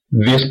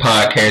This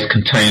podcast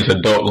contains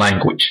adult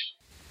language.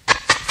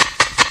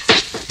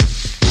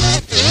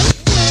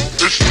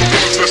 It's the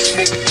ones that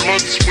smoke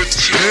blunts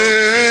with you.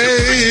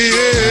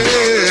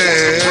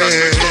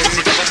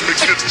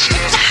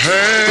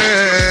 Hey,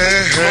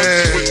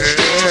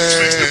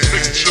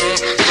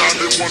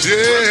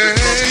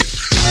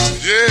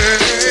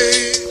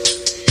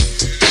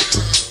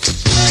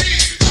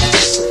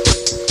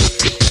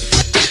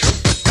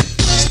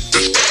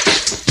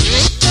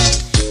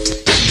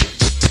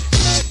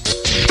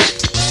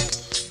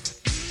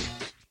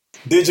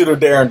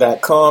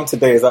 DigitalDarren.com.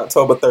 Today is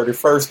October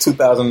 31st,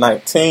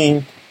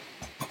 2019.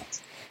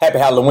 Happy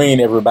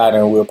Halloween, everybody,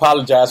 and we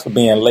apologize for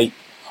being late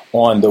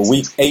on the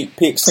Week 8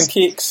 Picks and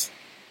Kicks.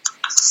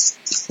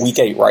 Week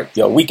 8, right?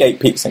 Week 8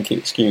 Picks and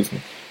Kicks, excuse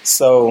me.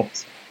 So,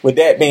 with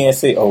that being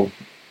said,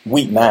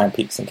 Week 9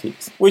 Picks and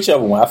Kicks.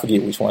 Whichever one, I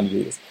forget which one it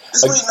is.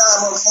 It's Week 9,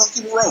 motherfucker,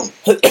 keep it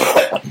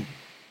rolling.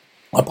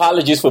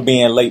 Apologies for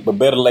being late, but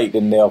better late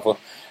than never.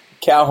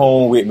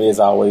 Calhoun with me as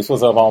always.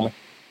 What's up, homie?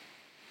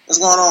 What's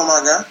going on,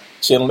 my guy?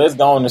 Chillin'. Let's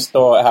go on and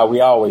start how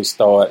we always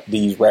start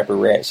these rapid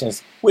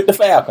reactions with the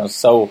Falcons.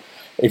 So,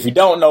 if you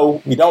don't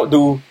know, we don't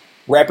do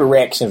rapid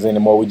reactions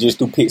anymore. We just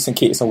do picks and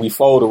kicks, and we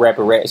fold the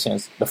rapid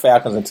reactions, the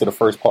Falcons, into the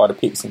first part of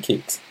picks and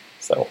kicks.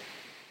 So,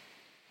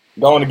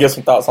 go on and get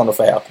some thoughts on the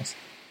Falcons.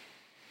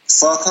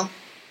 Fuck them.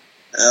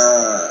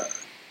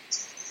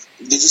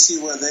 Did you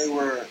see where they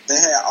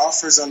had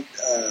offers on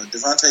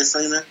Devontae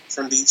Freeman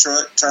from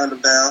Detroit, turned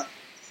them down.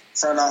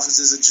 Front office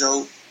is a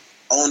joke.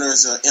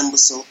 Owners are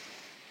imbecile.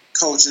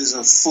 Coaches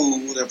are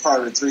fool. They're part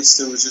of the Three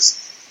Stooges.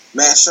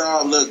 Matt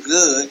Shaw looked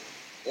good.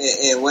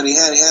 And what he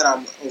had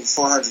over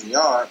 400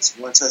 yards,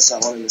 one touchdown,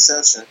 one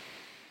interception.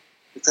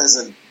 Because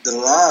of the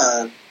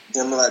line,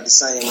 them like the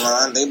same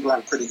line, they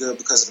blocked pretty good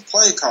because of the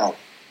play call.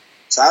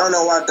 So I don't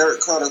know why Dirk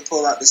Cutter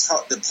pulled out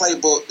the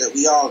playbook that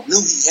we all knew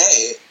he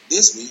had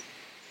this week.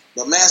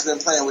 But Matt's been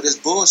playing with this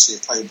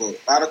bullshit playbook.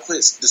 A lot of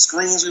quits, the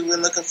screens we've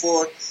been looking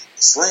for,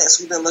 the slants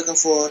we've been looking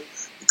for,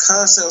 the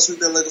concepts we've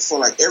been looking for,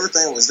 like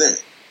everything was there.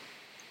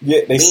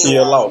 Yeah, they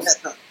still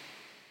lost.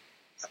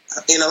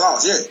 In a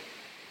loss, yeah.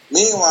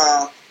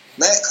 Meanwhile,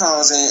 Matt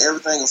comes in,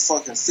 everything a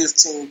fucking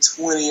 15,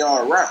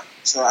 20-yard route.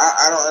 So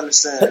I don't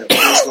understand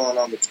what's going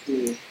on with the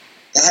team.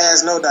 It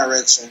has no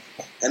direction.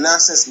 And now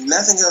since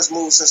nothing else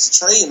moved since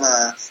the trade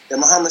line, the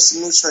Mohamed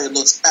Sanu trade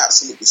looks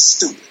absolutely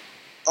stupid.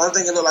 Only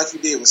thing it looked like you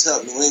did was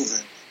help New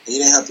England, and you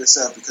didn't help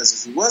yourself because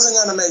if you wasn't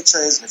going to make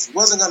trades and if you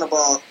wasn't going to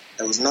ball,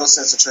 there was no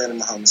sense of trading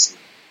Mohamed Sanu.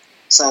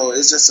 So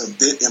it's just a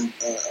bit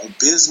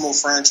abysmal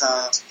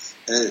franchise,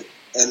 and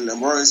the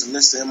words of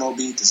Mr. MOB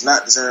does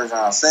not deserve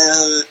our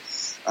fanhood.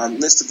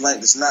 Mr.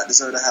 Blank does not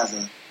deserve to have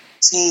a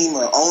team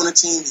or own a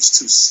team. He's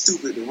too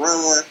stupid to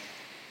run one.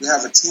 We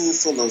have a team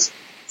full of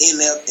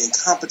inept,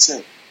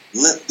 incompetent,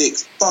 limp dick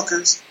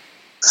fuckers,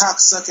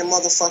 cocksucking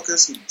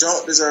motherfuckers who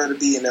don't deserve to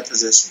be in that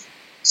position.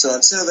 So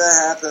until that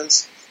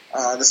happens,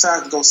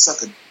 decide to go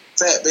suck a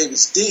fat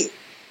baby's dick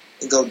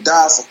and go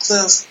die for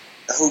Cliff.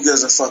 And who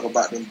gives a fuck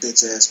about them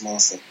bitch ass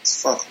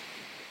motherfuckers? Fuck them.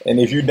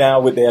 And if you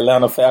down with the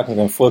Atlanta Falcons,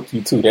 then fuck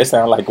you too. That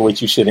sounds like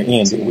what you should have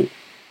ended with.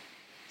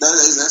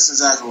 That's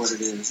exactly what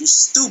it is. You're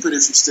stupid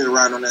if you still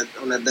ride on that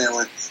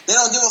bandwagon. They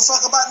don't give a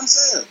fuck about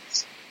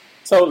themselves.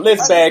 So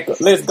let's tackle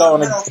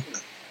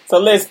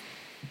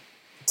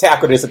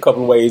this a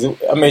couple of ways.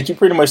 I mean, you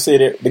pretty much said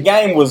it. The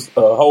game was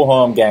a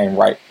ho-hum game,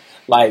 right?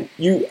 Like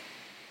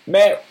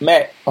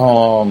Matt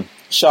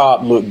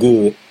Sharp looked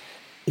good.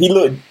 He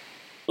looked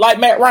like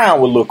Matt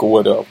Ryan would look or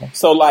whatever.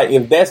 So like,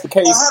 if that's the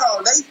case, well, hold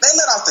on, they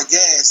let off the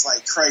gas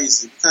like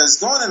crazy because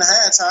going into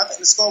halftime, I think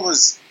the score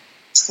was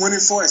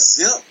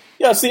 24-0.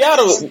 Yeah,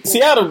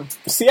 Seattle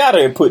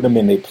had put them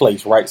in their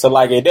place, right? So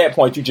like at that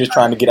point, you're just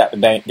trying to get out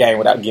the game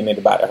without getting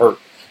anybody hurt.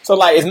 So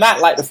like, it's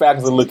not like the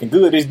Falcons are looking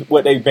good. It's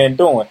what they've been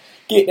doing.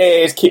 Get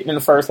their ass kicked in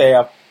the first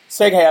half.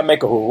 Second half,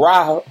 make a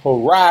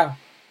hurrah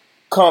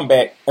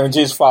comeback and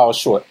just fall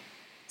short.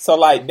 So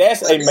like,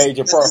 that's a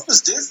major problem. It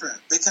was different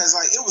because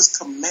like it was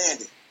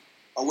commanded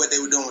on what they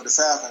were doing with the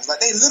Falcons. Like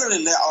they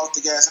literally let off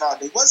the gas at all.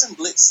 They wasn't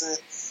blitzing.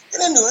 They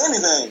didn't do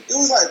anything. It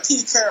was like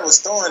Pete Carroll was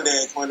throwing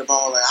Dan Quinn the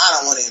ball. Like I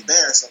don't want to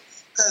embarrass him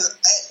because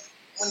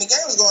when the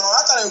game was going on,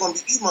 I thought they were going to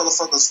beat these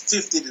motherfuckers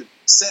 50-7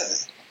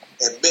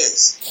 at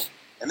best.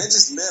 And they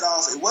just let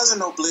off. It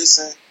wasn't no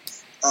blitzing.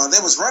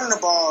 They was running the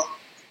ball.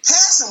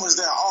 Passing was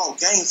there all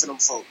game for them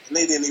folk, and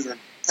they didn't even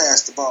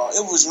pass the ball.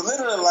 It was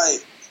literally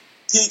like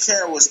Pete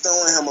Carroll was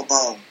throwing him a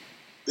bone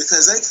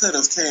because they could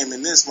have came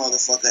in this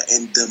motherfucker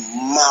and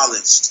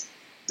demolished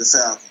the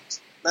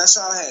Falcons. Matt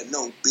Shaw had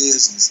no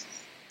business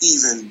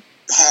even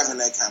having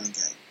that kind of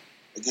game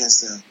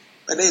against them,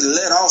 but they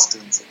let off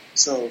them.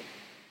 So,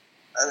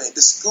 I mean,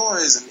 the score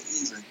isn't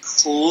even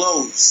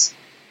close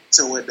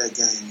to what that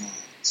game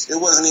was. It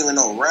wasn't even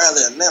no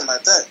rally or nothing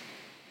like that.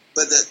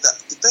 But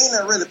the thing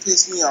that really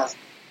pissed me off,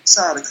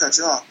 sorry to cut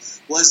you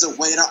off, was the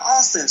way the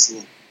offense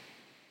looked.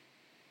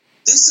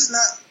 This is the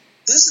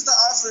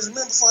offense.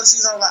 Remember before the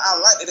season, I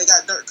like that they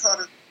got Dirk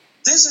Cutter.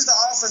 This is the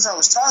offense I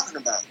was talking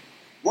about.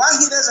 Why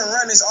he doesn't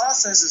run his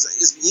offense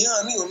is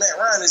beyond me when Matt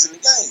Ryan is in the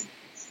game.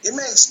 It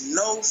makes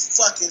no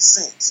fucking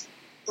sense.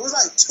 It was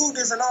like two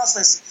different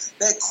offenses.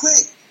 That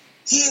quick,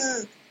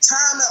 hidden,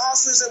 timing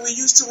offense that we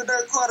used to with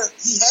Dirk Carter,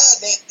 he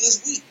had that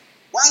this week.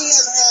 Why he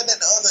hasn't had that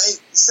the other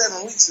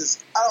 7 weeks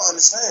is, I don't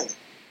understand it.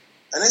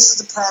 And this is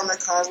the problem that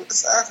comes with the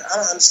Falcons. I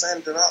don't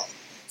understand it at all.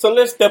 So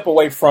let's step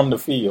away from the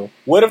field.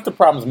 What if the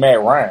problem is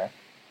Matt Ryan?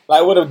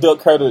 Like, what if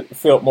Dirk Carter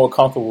felt more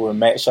comfortable with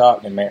Matt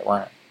Sharp than Matt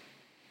Ryan?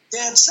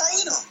 Then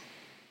trade him.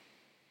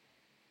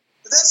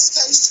 If that's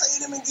the case,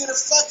 trade him and get a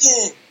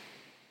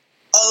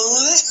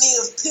litany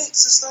of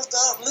picks and stuff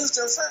to uplift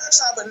their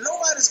franchise. But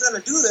nobody's going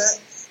to do that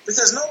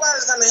because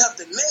nobody's going to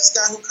help the next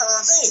guy who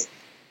comes in.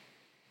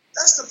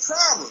 That's the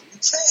problem.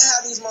 You can't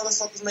have these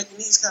motherfuckers making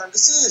these kind of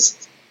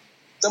decisions.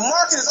 The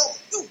market is open.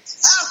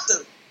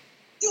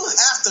 You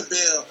have to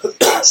build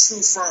a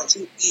true front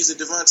to ease a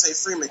Devontae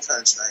Freeman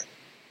contract.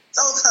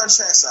 Those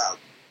contracts are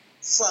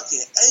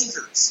fucking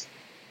anchors.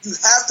 You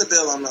have to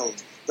build on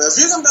those. But if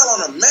you can build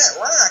on a Matt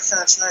Ryan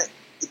contract,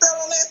 you build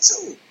on that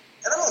too.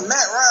 And I'm a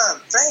Matt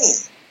Ryan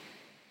fan.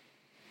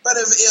 But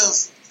if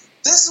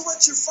this is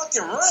what you're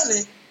fucking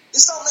running,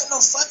 this don't make no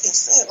fucking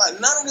sense.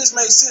 Like, none of this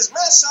makes sense.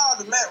 Matt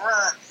Sharp and Matt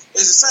Ryan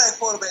is the same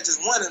quarterback,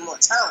 just one and more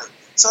talent.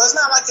 So it's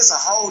not like it's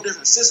a whole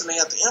different system they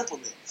have to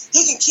implement.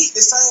 He can keep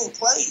the same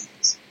plays.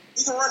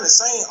 He can run the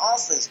same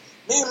offense.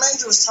 Me and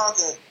Major was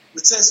talking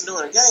with Texas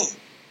during the game.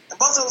 And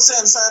both of them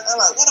saying the same thing,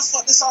 like, what the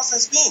fuck this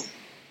offense been?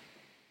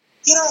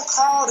 He don't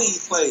call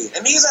these plays.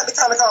 And these ain't the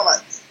kind of call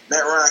like,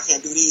 Matt Ryan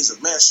can't do these or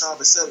Matt Sharp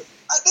is selling.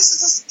 Like,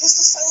 it's the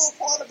same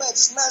quarterback.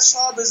 Just Matt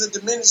Sharp is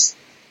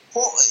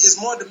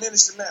more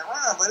diminished than Matt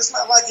Ryan. But it's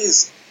not like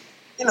it's,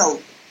 Colin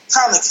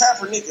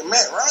Kaepernick and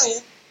Matt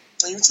Ryan.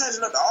 When you're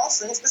changing up the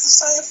offense, it's the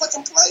same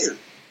fucking player.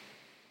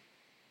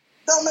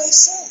 Don't make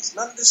sense.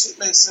 None of this shit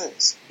makes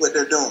sense, what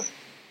they're doing.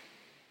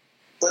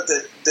 But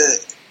the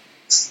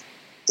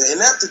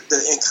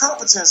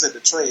incompetence at the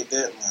trade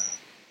deadline,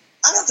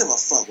 I don't give a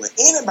fuck what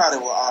anybody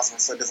will offer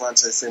for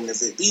Devontae Freeman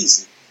if it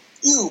beats it.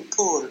 You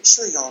pull the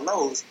trigger on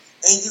those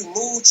and you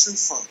move true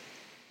fun.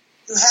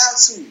 You have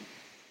to. You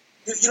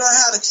don't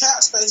have the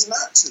cap space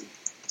not to.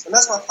 And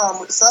that's my problem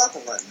with the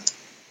Falcons right now.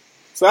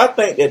 So I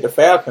think that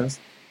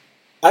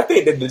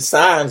the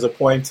signs are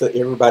pointing to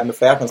everybody in the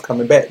Falcons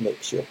coming back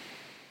next year.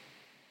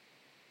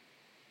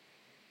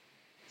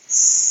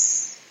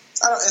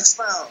 I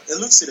don't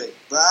elucidate,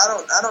 but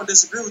I don't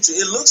disagree with you.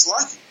 It looks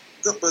like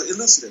it, but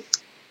elucidate.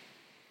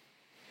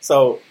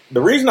 So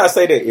the reason I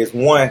say that is,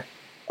 one,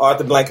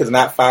 Arthur Blank has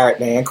not fired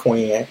Dan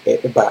Quinn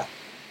at the bye.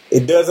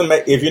 It doesn't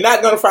make, if you're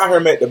not going to fire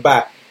him at the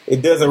bye,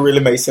 it doesn't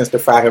really make sense to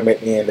fire him at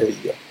the end of the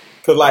year.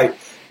 Because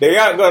they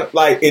aren't going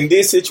to, in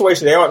this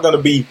situation, they aren't going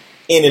to be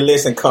any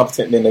less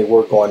incompetent than they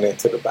were going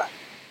into the bye.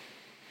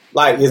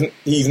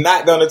 He's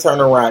not going to turn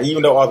around,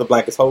 even though Arthur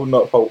Blank is holding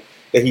up hope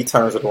that he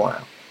turns it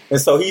around. And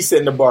so he's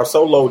setting the bar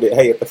so low that,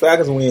 hey, if the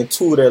Falcons win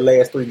 2 of their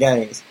last 3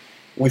 games,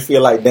 we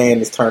feel like Dan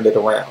has turned it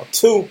around.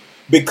 2,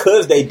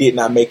 because they did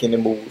not make any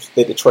moves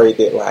at the trade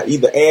deadline,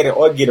 either adding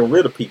or getting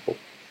rid of people.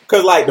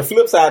 Because, the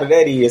flip side of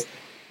that is,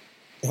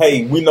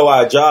 hey, we know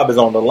our job is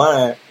on the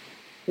line.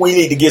 We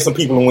need to get some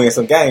people to win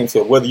some games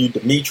here, whether you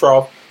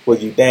Dimitroff,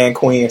 whether you Dan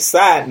Quinn.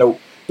 Side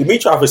note,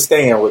 Dimitroff is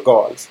staying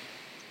regardless.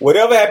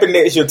 Whatever happened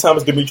next year,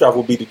 Thomas Dimitroff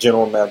will be the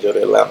general manager of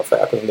the Atlanta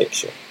Falcons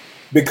next year.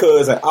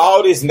 Because in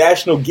all this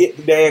national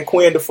get Dan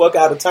Quinn the fuck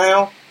out of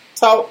town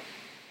talk,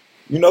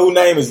 you know whose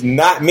name is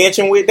not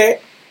mentioned with that?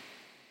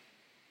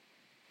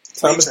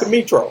 Thomas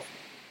Dimitroff.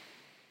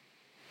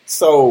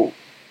 So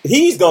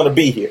he's going to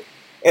be here.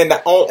 And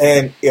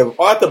if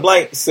Arthur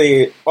Blank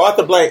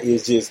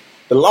is just,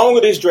 the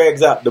longer this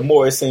drags out, the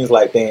more it seems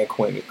like Dan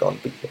Quinn is going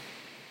to be here.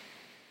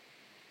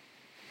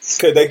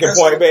 Because they can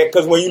point back,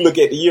 because when you look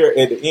at the year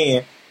at the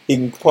end, he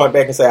can point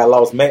back and say, I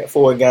lost Matt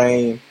for a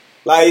game.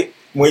 When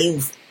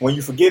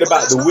you forget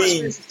about the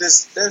weed.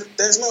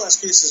 There's no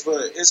excuses,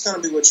 but it's going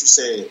to be what you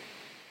said.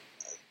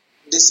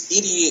 This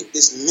idiot,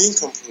 this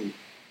nincompoop,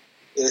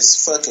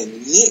 this fucking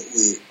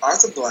nitwit,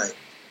 Arthur Blank,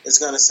 is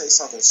going to say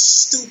something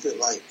stupid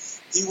like,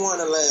 he won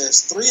the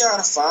last 3 out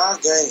of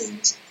 5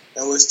 games,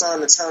 and we're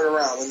starting to turn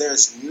around when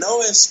there's no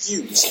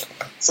excuse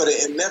for the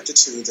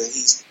ineptitude that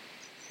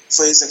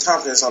for his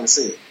incompetence on the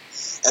field.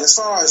 And as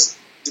far as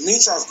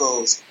Dimitroff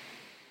goes,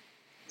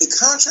 the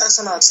contracts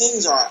on our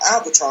teams are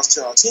albatross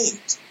to our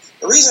teams.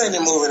 The reason they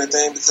didn't move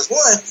anything, because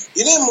one,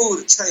 you didn't move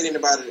to trade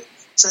anybody to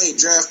trade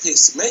draft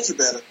picks to make you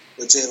better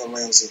with Jalen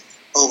Ramsey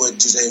or with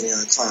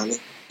Jadeveon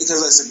Clowney. Because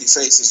let's be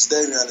faces,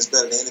 Jadeveon is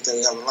better than anything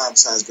we have on the line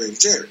besides Grady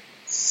Jarrett.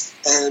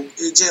 And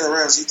Jalen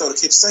Ramsey, you throw the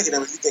kitchen sink at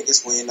him if you think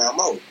it's win now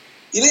mode.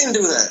 You didn't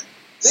do that.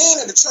 Then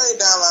at the trade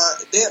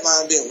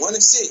deadline being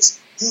 1-6,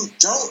 you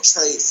don't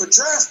trade for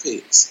draft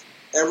picks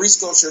and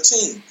resculpt your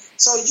team.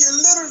 So you're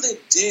literally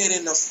dead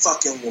in the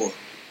fucking war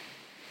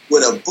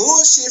with a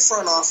bullshit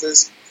front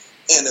office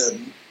and a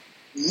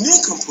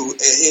nincompoop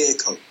at head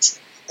coach.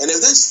 And if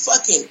this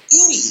fucking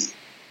idiot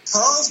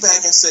comes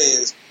back and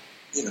says,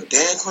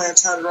 Dan Quinn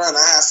turned around,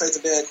 I have faith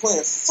in Dan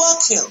Quinn,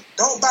 fuck him.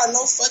 Don't buy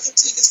no fucking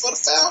tickets for the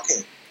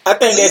Falcon. I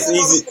think that's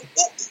easy.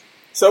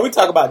 So we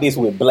talk about this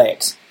with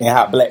blacks and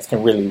how blacks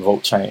can really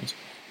vote change.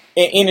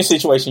 in any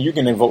situation, you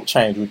can invoke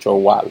change with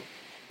your wallet.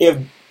 If,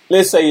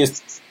 let's say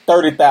it's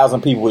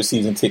 30,000 people with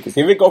season tickets.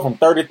 If it go from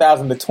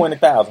 30,000 to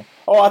 20,000,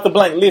 Arthur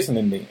Blank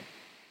listening then.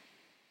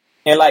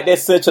 And like,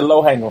 that's such a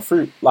low-hanging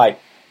fruit. Like,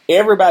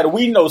 everybody,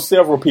 we know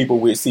several people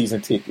with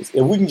season tickets.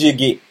 If we can just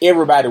get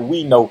everybody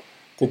we know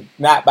to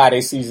not buy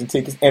their season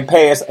tickets and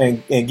pass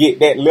and get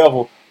that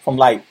level from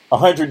like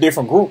 100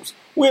 different groups,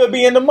 we'll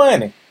be in the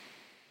money.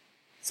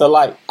 So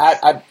like,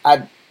 I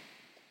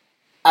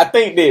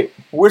think that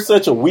we're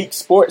such a weak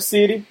sports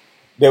city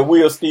that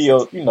we'll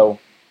still,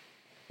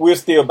 we'll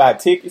still buy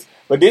tickets.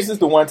 But this is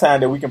the one time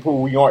that we can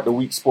prove we aren't the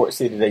weak sports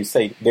city they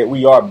say, that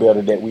we are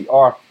better, that we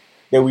are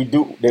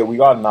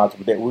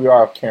knowledgeable, that we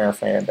are a caring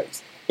fan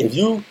base. If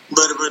you,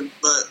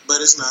 but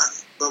it's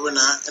not. But we're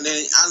not. And then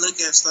I look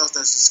at stuff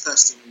that's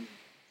disgusting.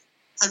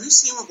 Have you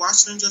seen what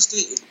Washington just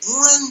did? If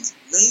one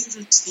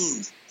major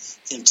team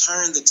can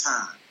turn the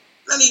tide,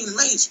 not even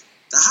major.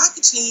 The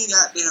hockey team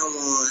got there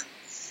won.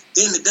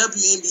 Then the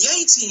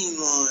WNBA team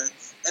won.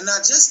 And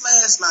now just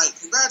last night,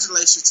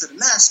 congratulations to the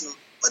Nationals.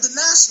 But the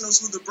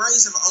Nationals, who the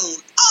Braves have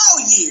owned all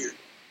year,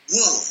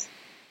 won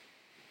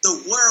the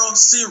World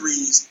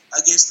Series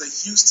against the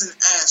Houston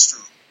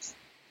Astros.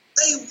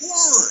 They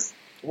won.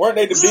 Weren't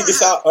they the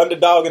biggest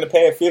underdog in the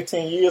past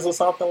 15 years or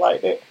something like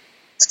that?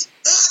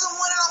 They haven't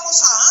won in almost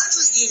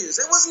 100 years.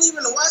 It wasn't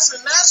even the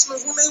Washington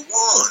Nationals when they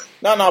won.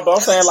 No, but I'm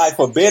saying like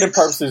for betting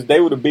purposes,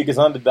 they were the biggest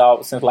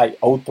underdog since like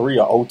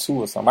 03 or 02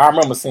 or something. I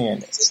remember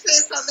seeing that.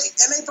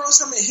 And they broke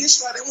something in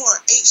history. Like they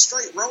won 8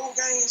 straight road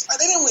games. Like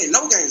they didn't win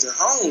no games at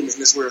home in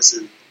this World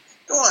Series.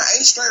 They won 8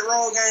 straight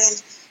road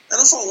games.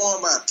 And those folks won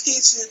by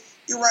pitching.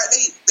 You're right.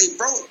 They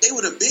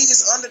were the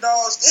biggest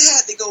underdogs. They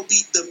had to go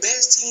beat the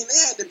best team.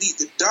 They had to beat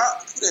the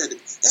Dodgers, and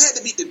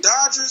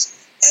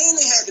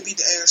they had to beat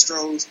the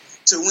Astros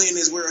to win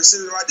this World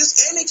Series. Like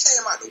this, and they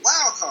came out the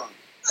wild card.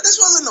 Now, this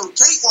wasn't no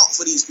cakewalk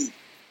for these people.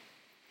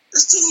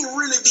 This team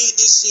really did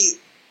this shit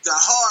the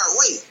hard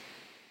way.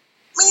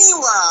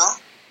 Meanwhile,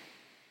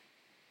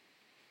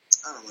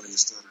 I don't want to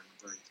get started on the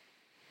break.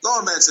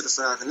 Going back to the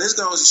Falcons, this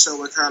goes to show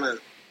what kind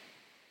of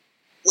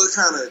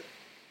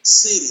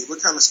city,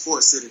 what kind of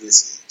sports city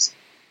this is.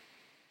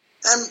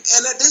 And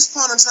at this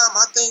point in time,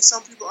 I think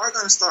some people are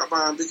going to start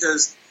buying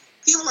because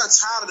people are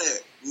tired of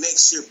that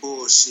next year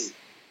bullshit.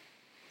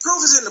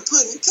 Proof is in the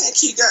pudding. You can't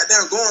keep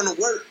goddamn going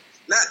to work,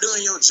 not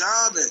doing your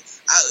job, and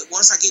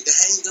once I get the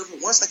hang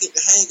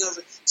of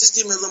it, just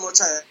give me a little more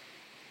time.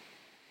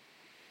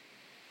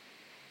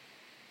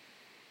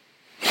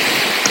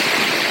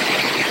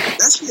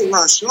 That shit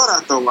runs short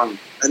out though, man.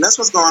 And that's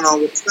what's going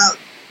on with the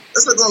Falcons.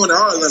 That's what's going on with the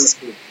Atlanta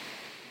school.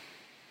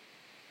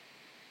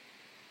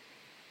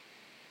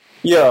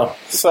 Yeah,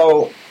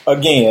 so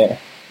again,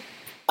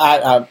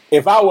 I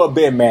if I were a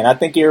bet man, I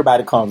think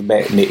everybody comes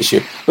back next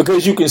year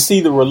because you can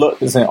see the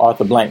reluctance in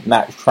Arthur Blank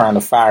not trying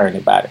to fire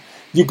anybody.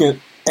 You can,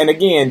 and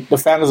again, the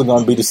Falcons are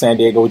going to be the San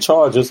Diego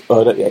Chargers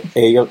or the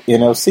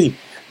NFC.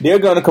 They're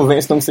going to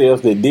convince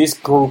themselves that this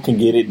group can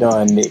get it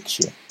done next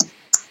year,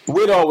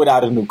 with or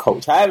without a new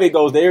coach. However it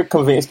goes, they're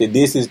convinced that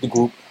this is the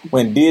group.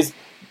 When this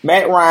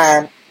Matt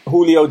Ryan,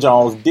 Julio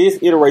Jones, this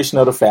iteration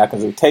of the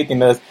Falcons are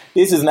taking us,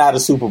 this is not a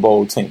Super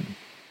Bowl team.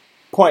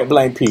 Point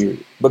blank,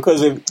 period.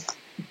 Because if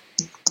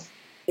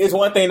it's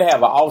one thing to have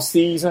an off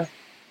season,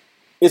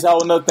 it's a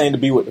whole another thing to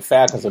be what the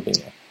Falcons are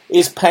being.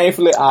 It's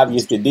painfully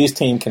obvious that this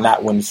team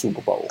cannot win the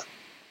Super Bowl.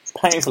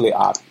 Painfully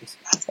obvious.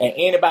 And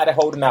anybody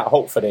holding out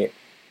hope for that,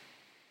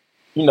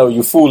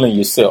 you're fooling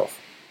yourself.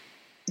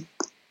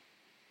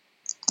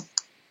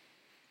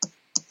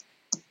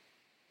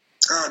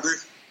 I agree.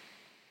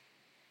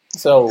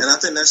 So, and I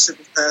think that shit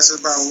was passed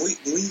us by when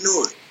we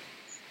knew it.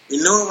 We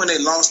knew it when they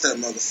lost that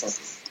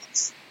motherfucker.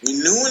 We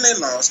knew when they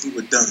lost, we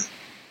were done.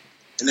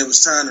 And it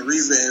was time to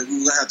revamp. We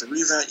were going to have to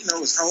revamp. It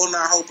was holding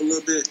our hope a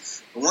little bit.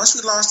 But once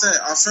we lost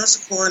that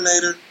offensive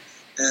coordinator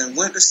and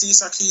went to Steve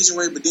Sarkisian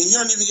way, but then you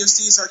don't even give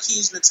Steve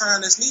Sarkisian the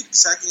time that's needed. The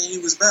second year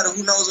he was better,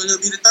 who knows when he'll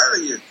be the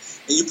third year.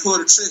 And you pull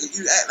the trigger.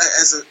 You act like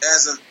as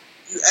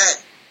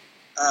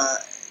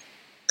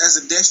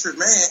a desperate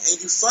man and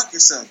you fuck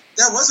yourself.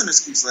 That wasn't an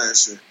excuse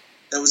last year.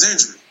 That was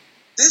injury.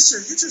 This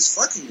year, you're just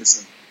fucking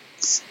yourself.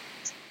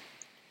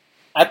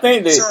 I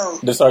think that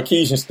the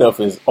Sarkisian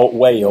stuff is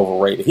way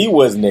overrated. He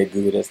wasn't that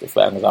good as the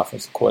Falcons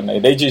offensive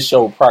coordinator. They just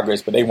showed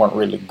progress, but they weren't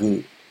really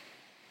good.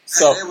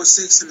 So they were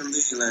 6th in the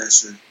league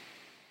last year.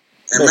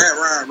 And Matt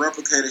Ryan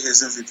replicated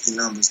his MVP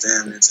numbers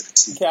damn near to the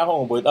T.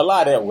 Calhoun, but a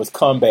lot of that was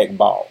comeback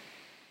ball.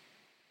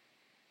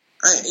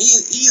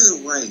 Either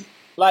way.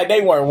 Like,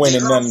 they weren't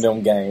winning none of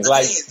them games.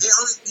 Like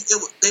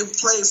they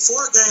played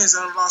 4 games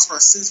and lost by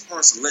 6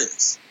 points or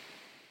less.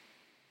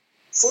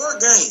 4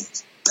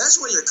 games. That's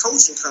where your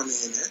coaching come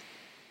in at.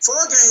 4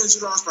 games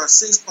you lost by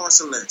 6 points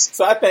or less.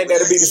 So I think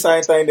that'll be the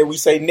same thing that we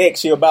say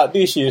next year about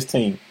this year's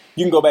team.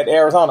 You can go back to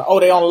Arizona.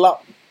 Oh, they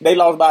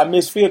lost by a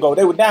missed field goal.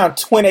 They were down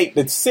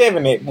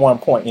 28-7 at one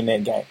point in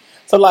that game.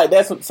 So like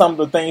that's some of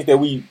the things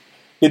that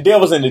the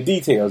devil's in the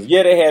details.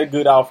 Yeah, they had a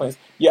good offense.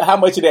 Yeah, how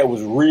much of that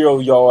was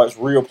real yards,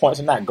 real points,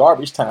 and not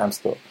garbage time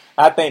stuff?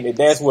 I think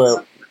that's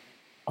where,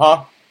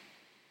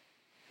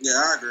 Yeah,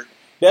 I agree.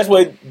 That's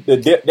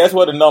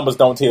what the numbers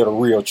don't tell the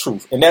real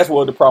truth, and that's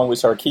what the problem with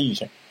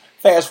Sarkisian.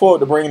 Fast forward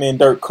to bringing in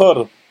Dirk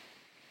Cutter.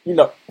 You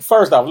know,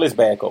 first off, let's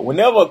back up.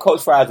 Whenever a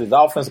coach fires his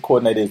offensive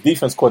coordinator, his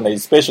defense coordinator,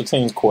 his special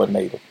teams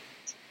coordinator,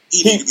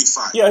 He need to be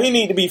fired. Yeah, he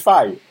need to be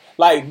fired.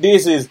 Like,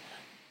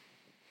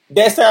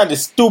 that sounded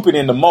stupid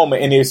in the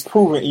moment, and it's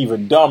proven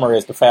even dumber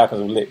as the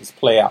Falcons have let this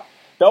play out.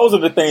 Those are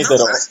the things I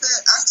that are...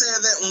 said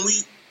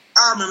that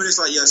I remember this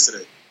like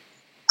yesterday.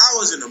 I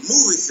was in the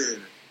movie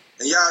theater,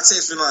 and y'all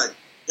text me like,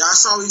 y'all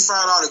saw we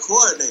fired all the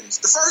coordinators.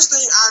 The first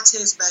thing I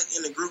text back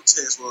in the group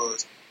text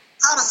was,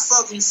 how the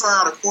fuck you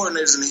fire all the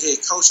coordinators and the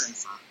head coach ain't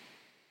fired?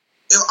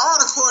 If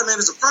all the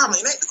coordinators are problem,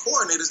 it ain't the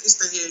coordinators, it's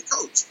the head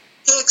coach.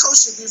 Head coach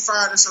should be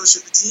fired and so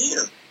should the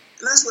GM.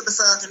 And that's what the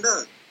Falcon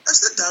does. That's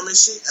the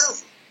dumbest shit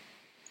ever.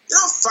 You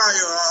don't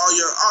fire all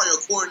your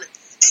coordinators.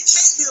 It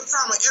can't be a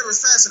problem in every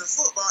facet of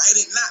football and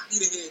it not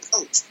be the head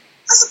coach.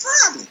 That's a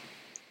problem.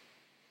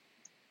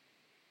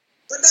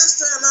 But that's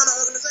the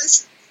Atlanta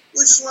organization,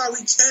 which is why we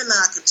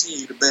cannot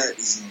continue to bat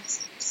these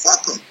motherfuckers.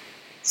 Fuck them.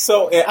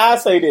 So, and I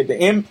say that the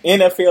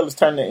NFL is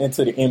turning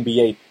into the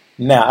NBA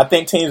now. I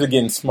think teams are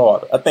getting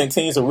smarter. I think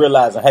teams are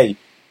realizing, hey,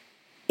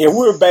 if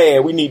we're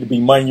bad, we need to be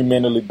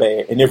monumentally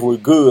bad. And if we're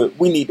good,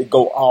 we need to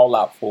go all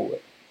out for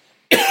it.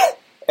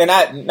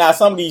 Now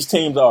some of these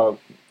teams aren't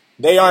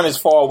as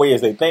far away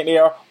as they think they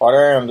are,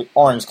 or they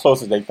aren't as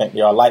close as they think they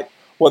are. Like,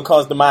 what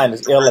comes to mind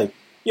is LA.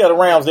 Yeah, the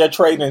Rams, they're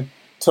trading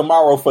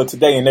tomorrow for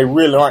today, and they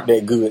really aren't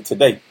that good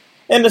today.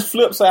 And the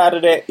flip side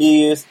of that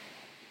is,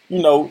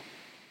 you know,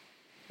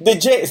 the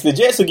Jets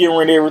are getting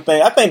rid of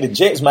everything. I think the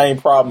Jets'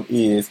 main problem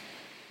is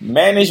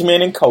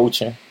management and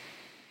coaching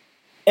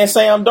and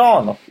Sam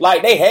Darnold.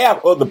 Like, they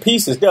have other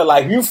pieces. They're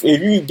like, if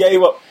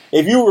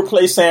you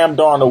replace Sam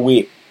Darnold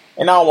with,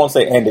 and I don't want to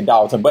say Andy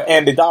Dalton, but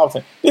Andy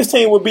Dalton, this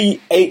team would make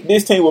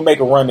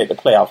a run at the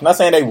playoffs. I'm not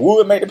saying they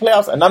would make the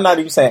playoffs, and I'm not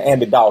even saying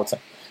Andy Dalton.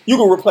 You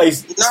can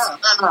replace... No,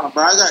 bro.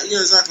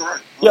 You're exactly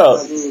right.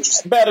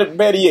 Yeah,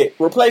 better yet,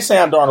 replace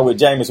Sam Darnold with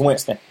Jameis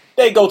Winston.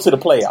 They go to the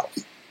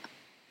playoffs.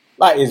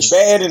 Like, as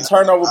bad and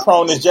turnover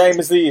prone as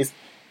Jameis is,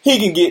 he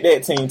can get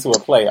that team to a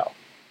playoff.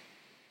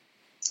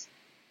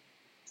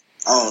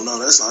 Oh, no,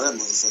 that's all that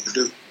motherfucker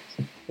do.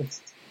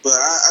 But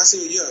I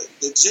see, yeah,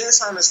 the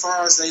Jets aren't as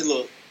far as they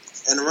look,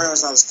 and the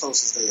Rams not as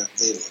close as they look,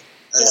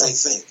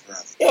 as they think,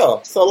 rather.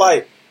 Yeah, so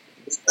like...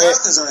 The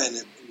Falcons are in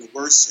the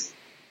worst shape.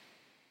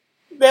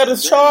 They're the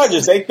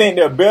Chargers. They think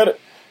they're better.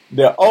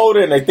 They're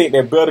older, and they think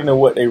they're better than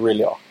what they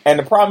really are. And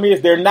the problem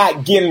is they're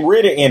not getting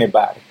rid of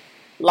anybody.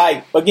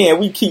 Like, again,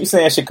 we keep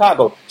saying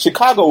Chicago.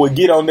 Chicago would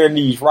get on their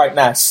knees right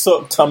now and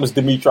suck Thomas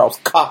Dimitrov's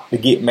cock to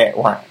get Matt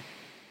Ryan.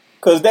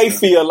 Because they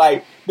feel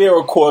like they're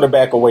a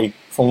quarterback away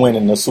from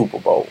winning the Super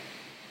Bowl.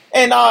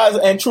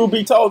 And truth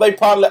be told, they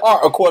probably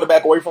are a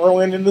quarterback away from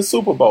winning the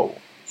Super Bowl.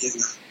 Yeah.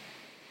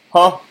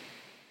 Huh?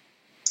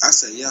 I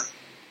say yeah.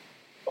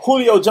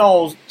 Julio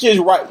Jones,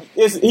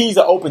 he's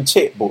an open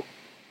checkbook.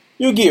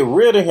 You get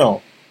rid of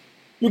him.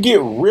 You get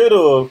rid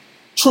of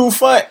True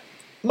Front.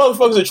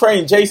 Motherfuckers are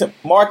trading Jason,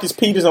 Marcus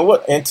Peters,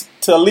 and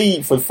to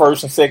lead for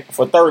first and second,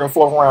 for third and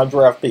fourth round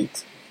draft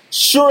picks.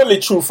 Surely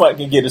True Front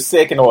can get a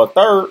second or a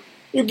third.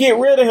 You get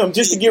rid of him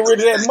just to get rid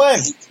of that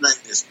money.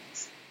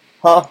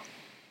 Huh?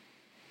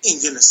 He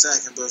ain't getting a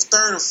second, but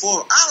third or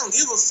fourth, I don't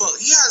give a fuck.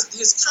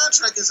 His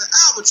contract is an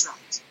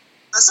albatross.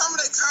 Now, some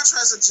of their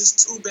contracts are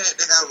just too bad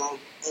to have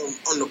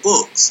on the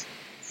books.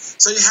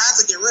 So you have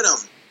to get rid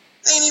of them.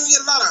 They ain't even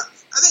get a lot of...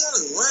 I think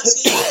only one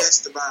team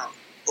asked about,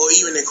 or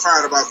even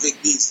inquired about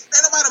Vic Beasley.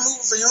 Ain't nobody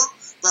moving for him.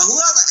 But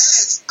whoever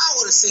asked, I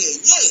would have said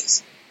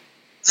yes.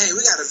 Hey,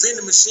 we got a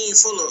vending machine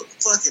full of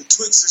fucking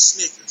Twix and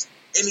Snickers.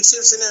 Any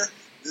chips in there?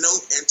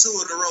 Nope. And 2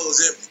 of the rolls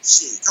empty.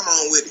 Shit, come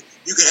on with it.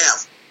 You can have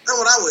them. That's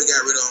what I would have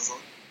got rid of them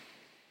for.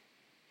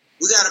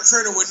 We got a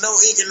printer with no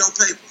ink and no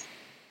paper.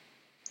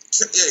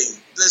 Hey,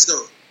 let's go.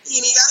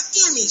 You ain't even got to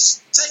give me.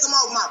 Take them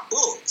off my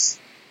books.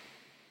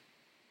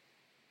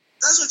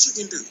 That's what you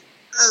can do.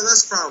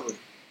 That's the problem.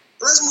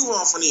 But let's move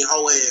on from these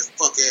hoe-ass,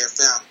 fuck-ass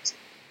Falcons.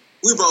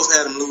 We both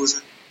had them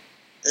losing,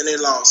 and they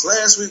lost.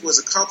 Last week was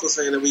a couple of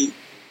things that we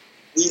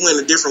went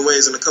in different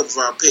ways in a couple of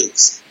our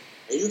picks.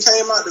 And you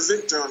came out the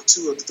victor on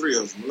 2 of the 3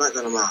 of them. I'm not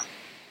going to lie.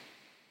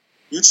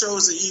 You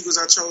chose the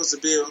Eagles. I chose the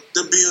Bills.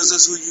 The Bills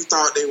is who you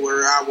thought they were.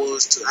 I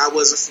was too. I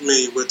wasn't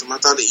familiar with them. I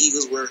thought the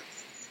Eagles were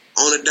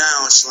on a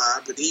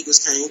downslide, but the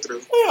Eagles came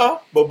through. Yeah,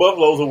 but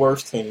Buffalo's a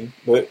worse team.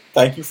 But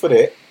thank you for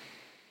that.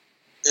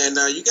 And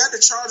you got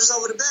the Chargers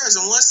over the Bears.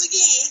 And once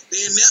again,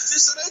 they're in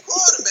Memphis to their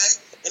quarterback.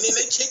 And then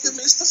they kick and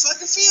miss the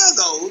fucking field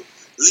goal.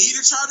 Lead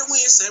the Chargers to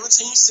win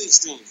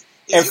 17-16.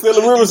 And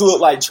Phillip Rivers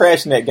looked like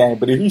trash in that game.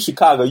 But if you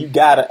Chicago, you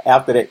got to,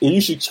 after that, if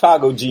you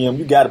Chicago GM,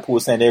 you got to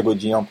pull San Diego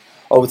GM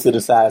over to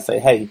the side and say,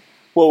 hey,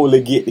 what will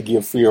it get to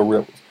give Phil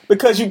Rivers?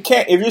 Because you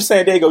can't, if you're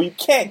San Diego, you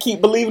can't keep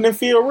believing in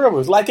Phil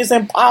Rivers. Like, it's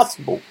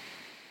impossible.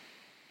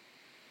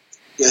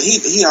 Yeah,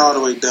 he all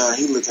the way done.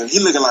 He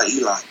looking like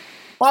Eli.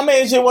 My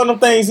man, just one of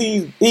them things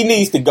he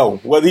needs to go.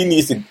 Whether he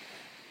needs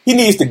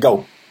to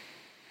go.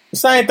 The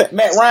same thing.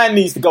 Matt Ryan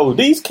needs to go.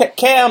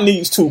 Cam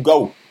needs to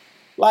go.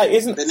 Like,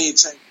 they need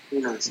to change.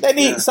 They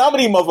need some of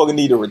these motherfuckers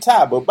need to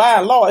retire, but by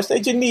and large,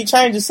 they just need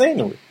change of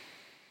scenery.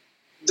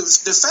 The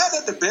fact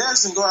that the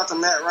Bears didn't go after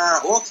Matt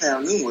Ryan or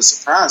Cam Newton was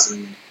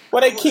surprising me.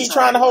 Well, they keep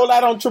trying to hold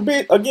out on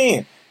Trubisky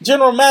again.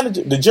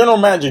 The general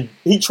manager,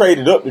 he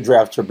traded up to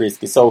draft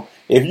Trubisky. So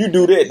if you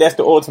do that, that's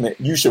the ultimate.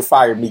 You should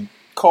fire me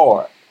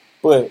card.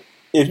 But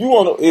if you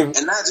want to, and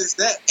not just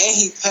that, and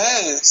he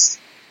passed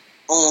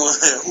on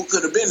who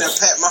could have been there,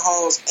 Pat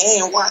Mahomes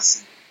and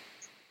Watson.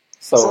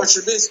 So for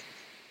Trubisky.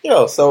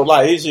 Yeah, so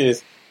like it's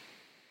just,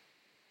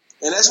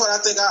 and that's what I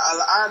think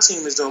our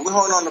team is doing. We're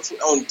holding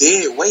on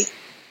dead weight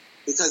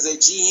because their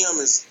GM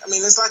is. I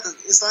mean, it's like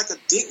a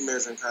dick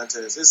measuring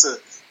contest.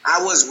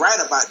 I was right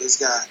about this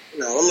guy. You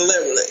know,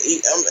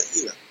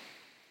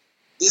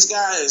 this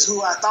guy is who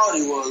I thought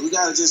he was. We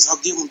gotta just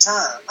give him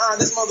time.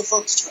 This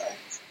motherfucker's trash.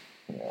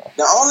 Yeah.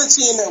 The other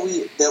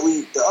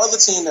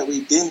team that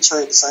we didn't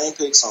trade the same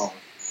picks on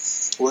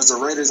was the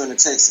Raiders and the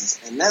Texans,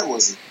 and that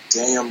was a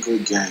damn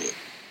good game.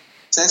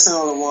 Texans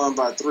only won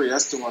by 3.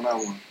 That's the one I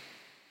won.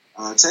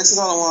 Texans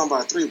only won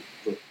by 3,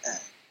 but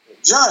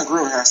John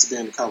Gruden has to be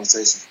in the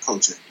conversation for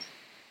coaching.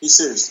 He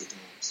seriously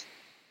does.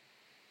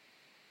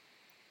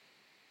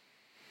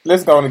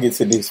 Let's go on and get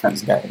to this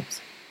week's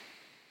games.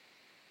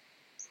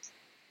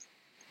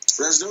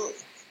 Let's do it.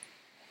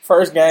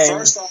 First game.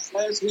 First off,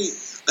 last week,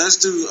 let's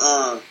do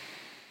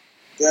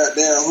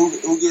goddamn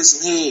who gets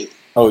some head.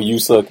 Oh, you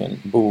sucking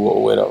boo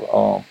or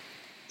whatever.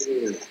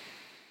 Yeah.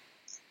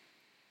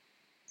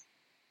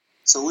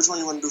 So which one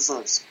you want to do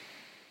first?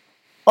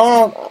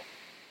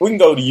 We can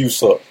go to you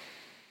suck.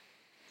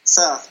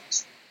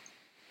 Falcons.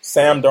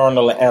 Sam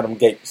Darnold and Adam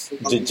Gates.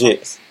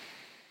 Jets.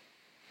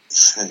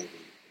 Hey,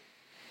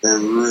 they're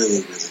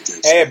really, really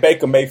good. Add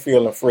Baker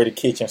Mayfield and Freddie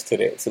Kitchens to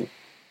that too.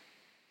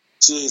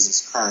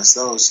 Jesus Christ,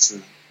 those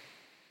two.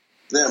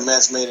 They're a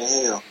match made in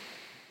hell.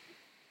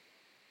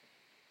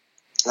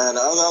 Now,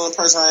 the other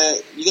person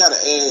you gotta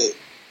add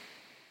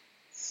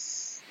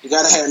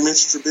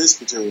Mr.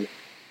 Trubisky to it.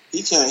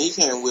 He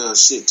can't will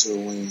shit to a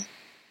win.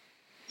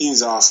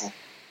 He's awful.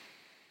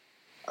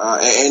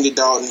 And Andy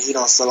Dalton, he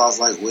don't fell off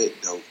like wet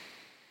dope.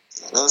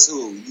 That's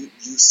who you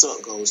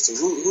suck goes to.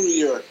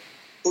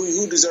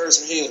 Who deserves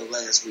some head of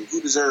last week?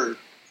 Who deserved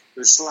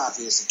your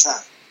sloppiest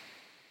attack?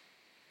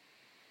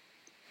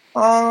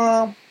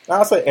 I'll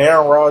say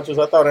Aaron Rodgers.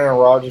 I thought Aaron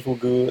Rodgers was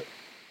good.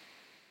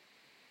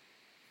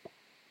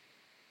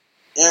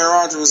 Aaron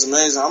Rodgers was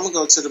amazing. I'm going to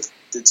go to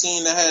the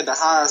team that had the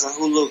highs and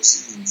who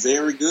looks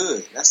very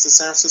good. That's the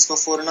San Francisco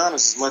 49ers.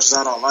 As much as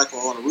I don't like them,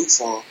 I want to root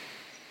for them.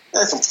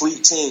 They're a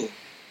complete team.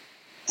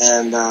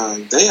 And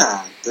they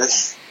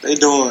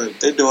doing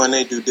their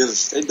due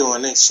diligence. They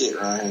doing their shit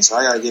right here. So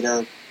I got to get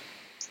them.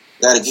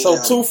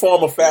 Two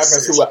former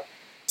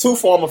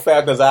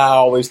Falcons I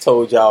always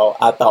told y'all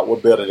I thought were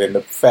better than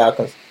the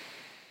Falcons.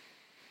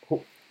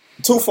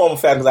 Two former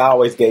Falcons I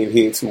always gave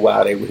head to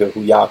while they were here,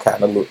 who y'all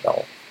kind of looked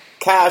on.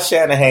 Kyle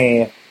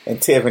Shanahan and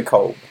Tevin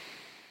Coleman.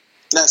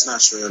 That's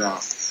not true at all.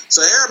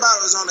 So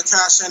everybody was on the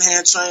Kyle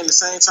Shanahan train the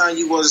same time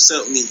you was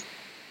except me.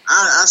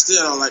 I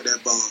still don't like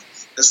that ball.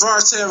 As far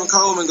as Tevin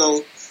Coleman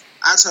go,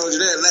 I told you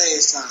that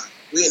last time.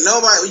 We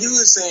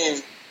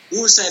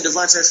were saying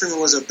Devontae Freeman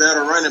was a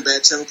better running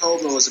back. Tevin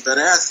Coleman was a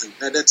better athlete.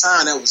 At that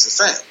time, that was the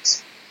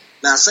facts.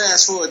 Now,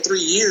 fast forward 4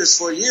 years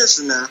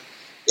from now,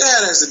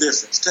 yeah, that's the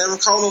difference. Tevin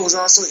Coleman was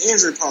also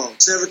injury prone.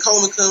 Tevin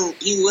Coleman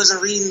he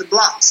wasn't reading the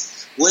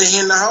blocks, wasn't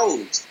hitting the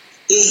holes.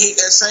 He hit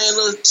that same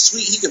little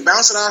sweet. He could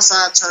bounce it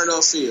outside, turn it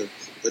upfield,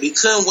 but he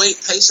couldn't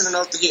wait patient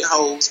enough to hit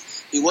holes.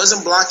 He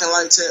wasn't blocking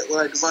like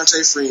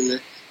Devontae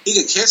Freeman. He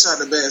could catch out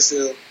the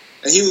backfield.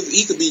 And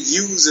he could be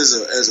used as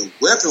a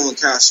weapon when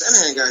Kyle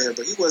Shanahan got here,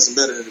 but he wasn't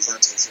better than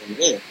Devontae Freeman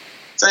here.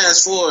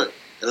 Fast forward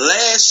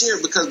last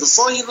year, because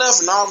before he left,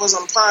 and all of us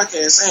on the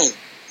podcast saying,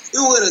 we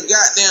would have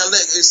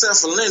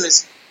except for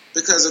Lennox,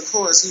 because of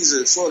course he's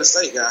a Florida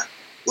State guy,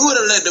 we would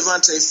have let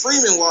Devontae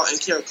Freeman walk and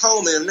kept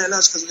Coleman, and nothing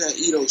else because we had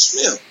Ito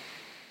Smith.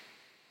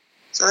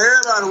 So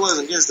everybody was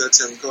against that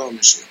Tevin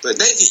Coleman shit. But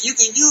you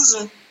can use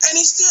him, and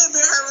he's still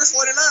been hurt with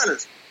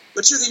 49ers.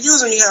 But you can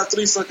use him, you have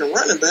 3 fucking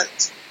running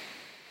backs.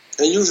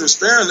 And use them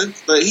sparingly,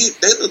 but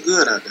they look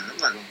good out there. I'm not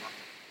gonna lie.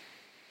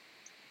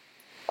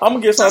 I'm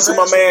gonna give something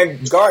to my man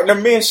Gardner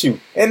Minshew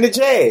and the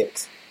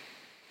Jags.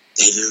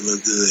 They do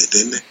look good,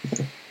 didn't they?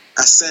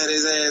 I sat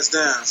his ass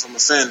down from a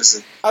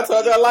fantasy. I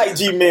told you I like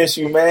G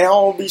Minshew, man. I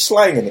don't be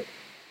slanging it.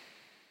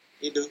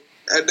 He do.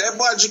 That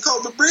boy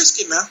Jacoby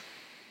Brisket now.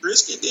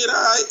 Brisket did all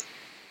right.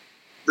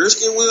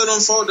 Brisket wheeled on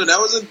forward. That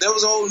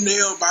was old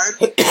nail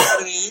biter.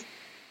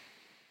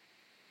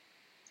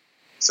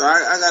 So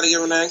I got to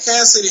give him that.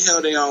 Kansas City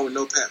held their own with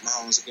no Pat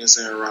Mahomes against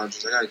Aaron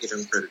Rodgers. I got to give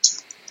them credit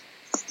too.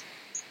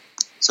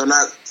 So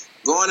now,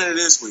 going into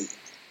this week,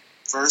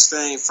 first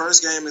game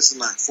is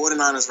tonight.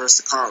 49ers versus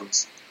the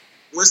Cardinals.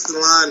 What's the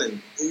line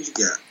and who you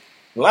got?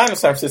 The line is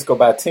San Francisco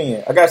by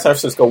 10. I got San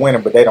Francisco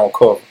winning, but they don't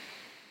cover.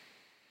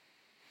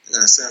 I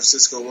got San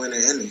Francisco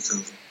winning and they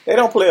cover. They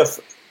don't play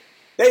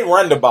they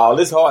run the ball.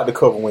 It's hard to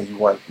cover when you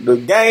run. The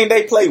game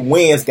they play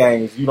wins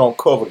games. You don't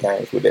cover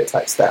games with that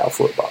type style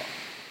football.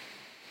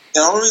 The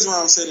only reason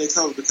why I say they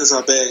cover because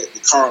how bad the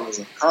Cardinals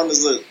are.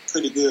 Cardinals look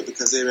pretty good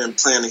because they've been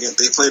playing against.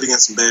 They played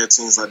against some bad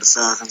teams like the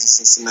Falcons and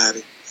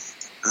Cincinnati,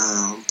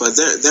 but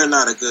they're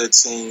not a good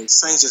team.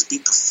 Saints just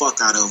beat the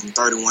fuck out of them,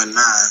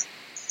 31-9.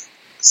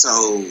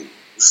 So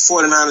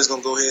 49ers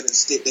gonna go ahead and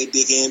stick their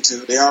dick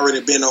into. They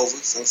already been over,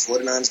 so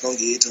 49ers gonna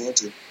get to them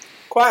too.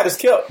 Quiet as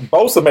kept.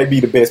 Bosa may be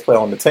the best player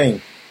on the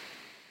team.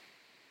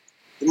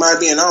 He might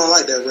be, and I don't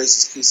like that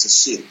racist piece of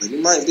shit, but he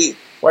might be.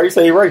 Why you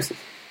say he racist?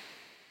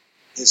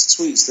 His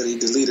tweets that he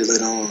deleted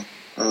later on,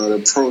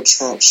 the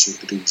pro-Trump shit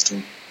that he was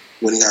doing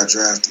when he got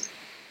drafted.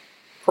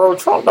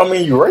 Pro-Trump don't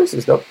mean you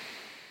racist, though.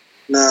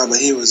 Nah, but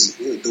he was,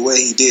 the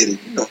way he did it,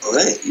 I know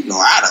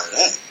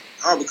that.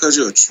 Oh, because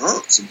you're a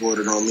Trump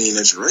supporter don't mean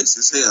that you're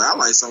racist. Hell, I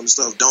like some of the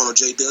stuff Donald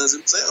J. does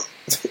himself.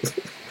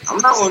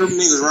 I'm not one of them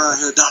niggas around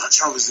here, Donald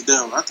Trump is the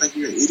devil. I think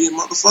you're an idiot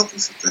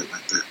motherfucker for that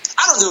like that.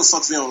 I don't give a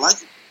fuck if you don't like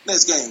it.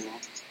 Next game,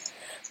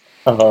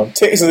 bro.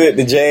 Texans at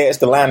the Jags,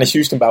 the line is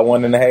Houston by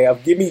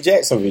 1.5. Give me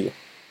Jacksonville.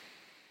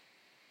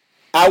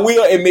 I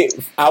will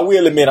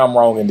admit I'm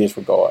wrong in this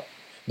regard.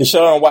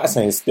 Deshaun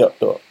Watson has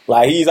stepped up.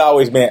 Like I've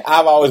always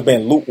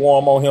been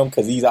lukewarm on him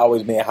because he's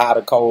always been hot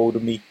or cold to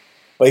me.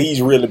 But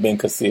he's really been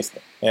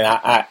consistent. And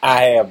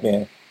I have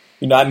been,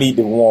 I need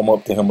to warm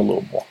up to him a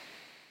little more.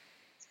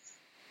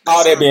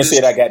 All that being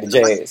said, I got the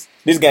Jags.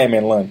 This game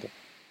in London.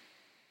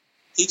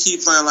 He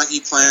keep playing like he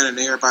playing and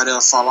everybody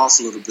else fall off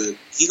a little bit.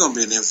 He gonna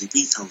be an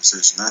MVP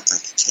conversation. I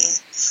think he can.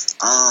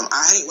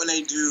 I hate when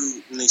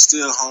they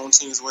steal home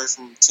teams away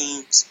from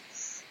teams.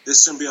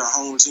 This shouldn't be a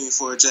home team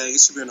for a Jag. It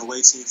should be an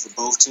away team for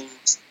both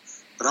teams.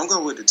 But I'm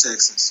going with the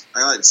Texans.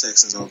 I like the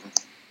Texans over.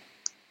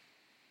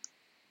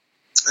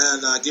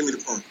 And give me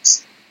the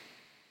points.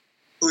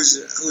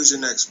 Who's your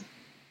next one?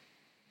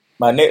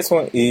 My next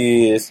one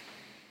is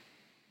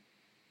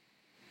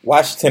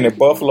Washington and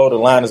Buffalo. The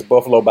line is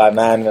Buffalo by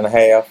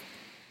 9.5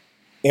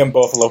 in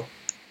Buffalo.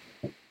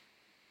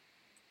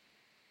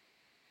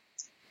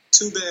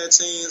 Two bad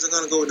teams. I'm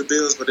going to go with the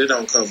Bills, but they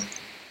don't cover.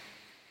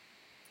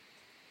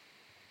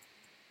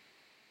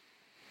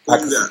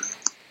 What you got?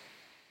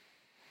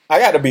 I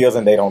got the Bills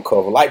and they don't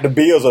cover. Like the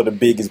Bills are the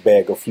biggest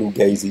bag of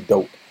fugazi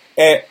dope.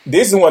 And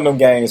this is one of them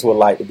games where,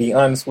 like, to be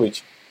honest with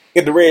you,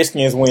 if the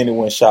Redskins win, it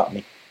wouldn't shock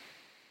me.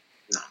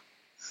 No.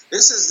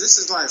 This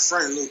is like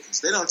Frank Lucas.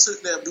 They don't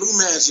took that Blue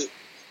Magic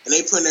and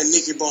they put that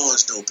Nicky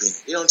Barnes dope in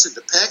it. They don't took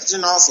the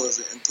packaging off of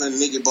it and put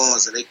Nicky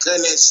Barnes in it. They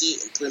cutting that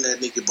shit and putting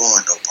that Nicky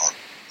Barnes dope on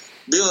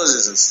it. Bills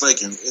is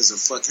a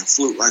fucking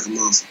fluke like a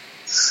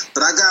motherfucker.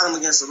 But I got them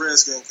against the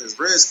Redskins because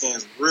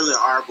Redskins really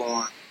are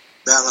going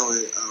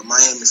battling with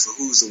Miami for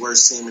who's the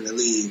worst team in the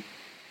league.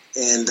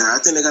 And I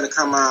think they're going to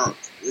come out.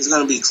 It's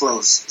going to be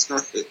close.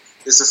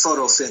 It's a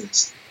photo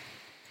finish.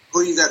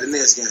 Who you got the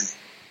next game?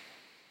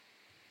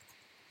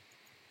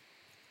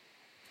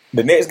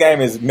 The next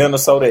game is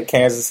Minnesota at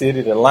Kansas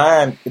City. The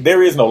line,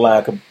 there is no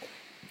line.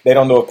 They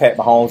don't know if Pat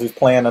Mahomes is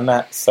playing or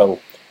not. So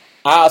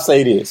I'll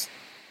say this.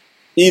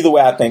 Either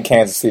way, I think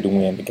Kansas City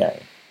win the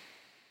game.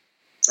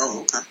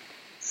 Oh, okay.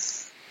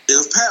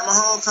 If Pat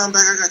Mahomes come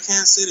back, I got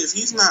Kansas City. If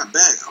he's not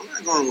back, I'm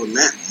not going with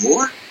Matt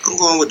Moore. I'm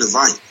going with the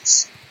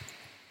Vikings.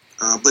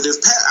 But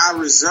I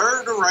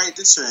reserve the right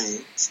to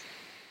change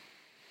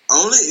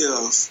only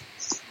if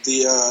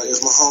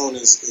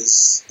Mahomes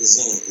is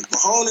in. If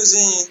Mahomes is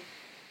in,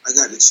 I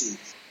got the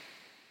Chiefs.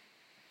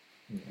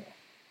 Yeah.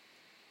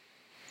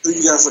 Who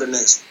you got for the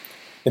next one?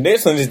 The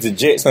next one is the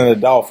Jets and the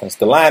Dolphins.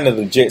 The line of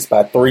the Jets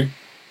by 3.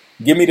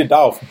 Give me the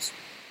Dolphins.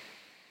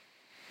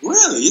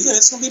 Really? You think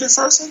it's going to be the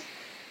first one?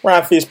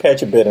 Ryan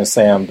Fitzpatrick better than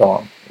Sam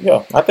Darnold.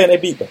 Yeah, I think they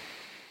beat them.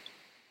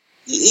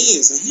 He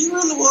is, and he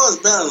really was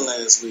battling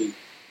last week.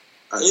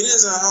 It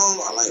is at home.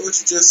 I like what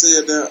you just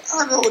said there.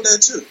 I'll go with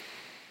that too.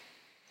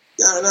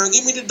 Yeah, now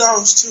give me the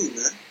Dolphins too,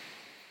 man.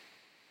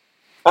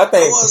 I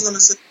was going to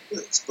say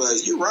Jets,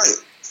 but you're right.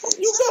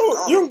 You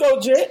can go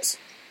Jets.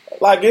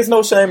 Like, there's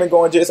no shame in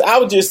going Jets. I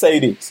would just say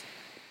this.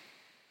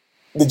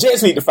 The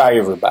Jets need to fire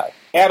everybody.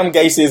 Adam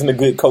Gase isn't a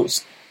good coach.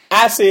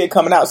 I said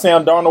coming out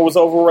Sam Darnold was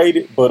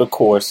overrated, but of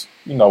course,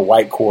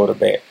 white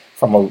quarterback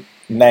from a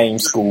name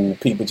school,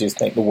 people just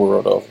think the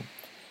world of him.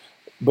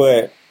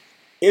 But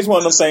it's one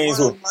of them things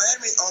where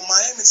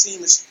Miami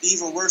team is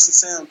even worse than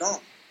Sam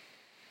Darnold.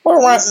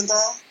 Well,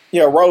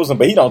 Rosen,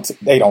 but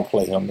they don't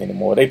play him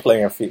anymore. They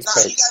play him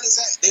Fitzpatrick. Nah, he got his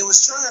ass. They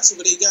was trying to,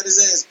 but he got his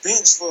ass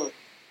benched for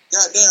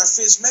goddamn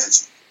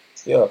Fitzmagic.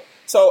 Yeah.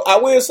 So I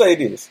will say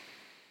this,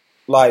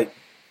 like,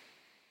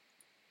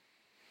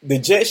 the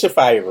Jets should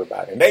fire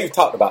everybody. And they've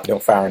talked about them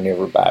firing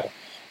everybody.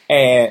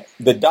 And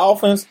the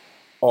Dolphins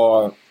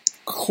are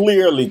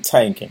clearly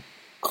tanking.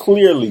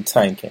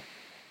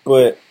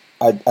 But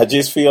I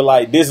just feel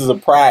like this is a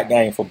pride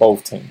game for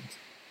both teams.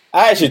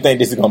 I actually think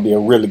this is going to be a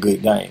really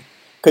good game.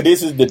 Because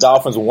this is the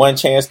Dolphins' one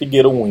chance to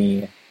get a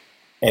win.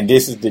 And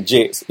this is the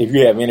Jets. If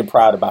you have any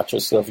pride about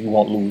yourself, you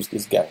won't lose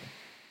this game.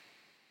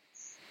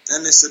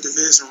 And it's a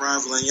division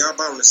rival, and y'all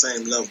about on the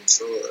same level.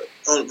 So,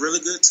 really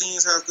good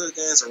teams have good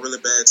games, and really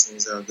bad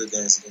teams have good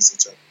games against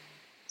each other.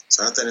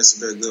 So, I think it's a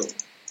very good one.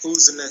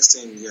 Who's the next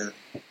team you got?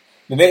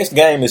 The next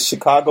game is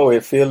Chicago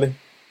at Philly.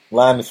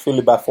 Line is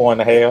Philly by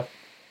 4.5.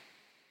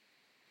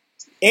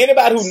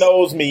 Anybody who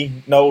knows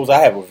me knows I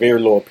have a very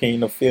low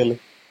opinion of Philly.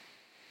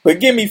 But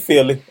give me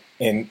Philly,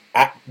 and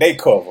they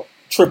cover.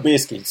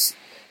 Trubisky's.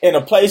 In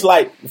a place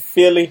like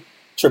Philly,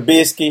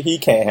 Trubisky, he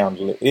can't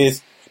handle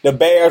it. The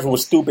Bears were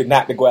stupid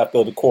not to go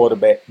after the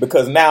quarterback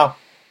because now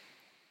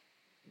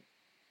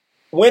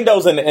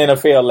windows in the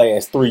NFL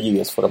last 3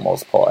 years for the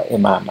most part,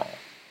 in my mind.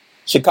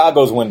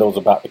 Chicago's window's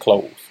about to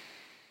close.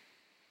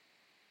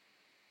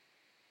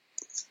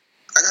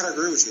 I gotta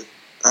agree with you.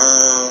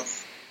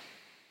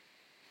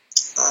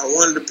 I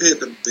wanted to pick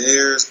the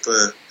Bears,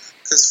 but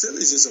because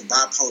Philly's just a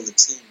bipolar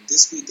team.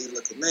 This week they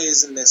look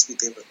amazing. Next week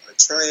they look like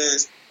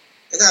trash.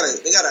 They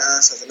gotta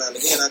earn something out.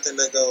 Again, I think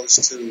that goes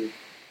to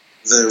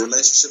the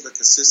relationship and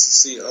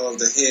consistency of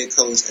the head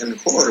coach and the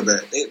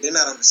quarterback. They're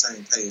not on the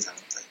same page, I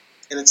don't think.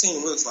 And the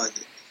team looks like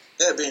it.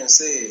 That being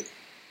said,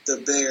 the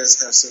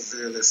Bears have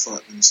severely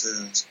fucked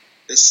themselves.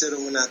 They should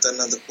have went after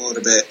another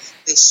quarterback.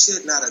 They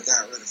should not have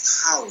got rid of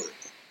Howard.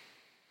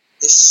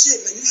 They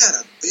shouldn't. You had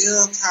a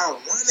Bill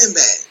Cowher running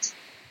back.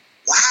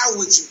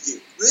 Why would you get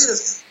rid of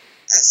him?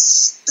 That's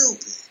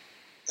stupid.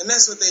 And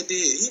that's what they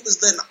did. He was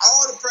letting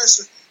all the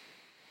pressure.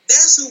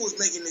 That's who was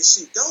making this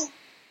shit go.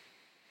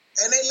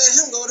 And they let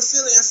him go to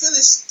Philly, and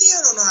Philly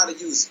still don't know how to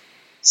use him.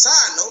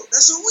 Side note,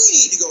 that's what we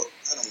need to go.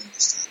 I don't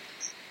understand.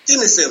 Give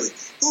me Philly.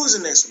 Who's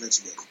the next one that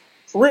you got?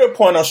 Real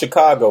point on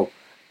Chicago.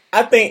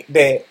 I think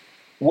that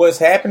what's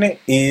happening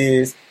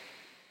is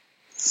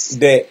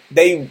that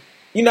they,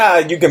 you know how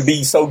you can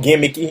be so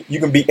gimmicky. You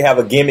can have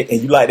a gimmick,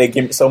 and you like that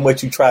gimmick so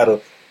much you try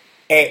to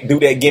do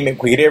that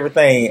gimmick with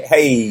everything.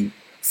 Hey,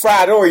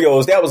 fried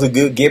Oreos, that was a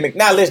good gimmick.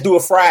 Now let's do a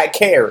fried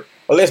carrot,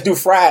 or let's do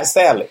fried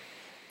salad.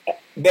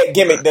 That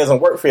gimmick doesn't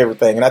work for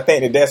everything, and I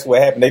think that that's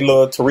what happened. They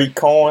love Tariq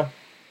Cohen,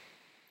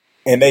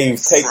 and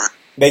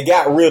they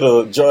got rid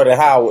of Jordan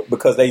Howard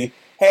because they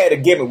had a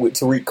gimmick with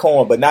Tariq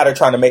Cohen, but now they're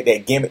trying to make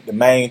that gimmick the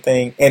main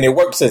thing, and it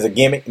works as a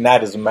gimmick,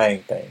 not as the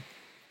main thing.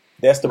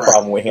 That's the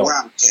problem with him.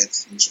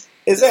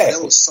 Exactly.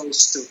 That was so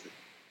stupid.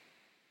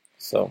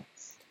 So,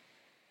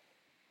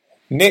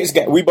 next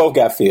game, we both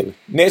got Philly.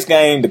 Next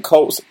game, the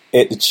Colts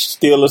at the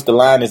Steelers. The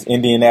line is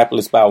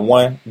Indianapolis by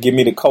 1. Give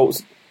me the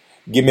Colts.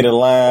 Give me the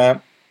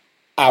line.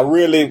 I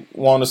really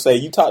want to say,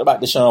 you talked about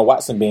Deshaun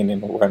Watson being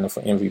in the running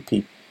for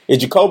MVP.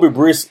 If Jacoby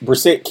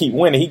Brissett keep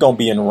winning, he going to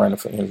be in the running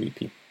for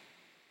MVP.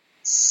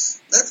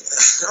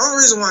 The only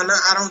reason why not,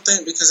 I don't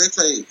think,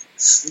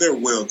 because they're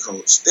well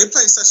coached. They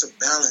play such a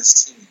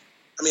balanced team.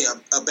 I mean,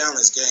 a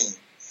balanced game.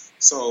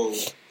 So,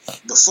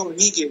 before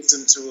he gets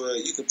into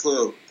it, you can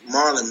put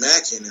Marlon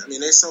Mack in it. I mean,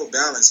 they're so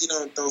balanced. He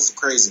don't throw for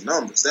crazy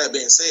numbers. That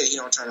being said, he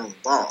don't turn over the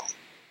ball.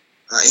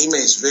 He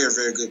makes very,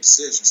 very good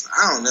decisions.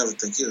 I don't never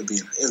think he'll be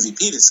in an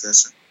MVP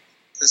discussion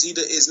because he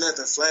is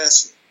nothing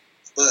flashy.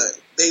 But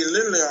they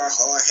literally are a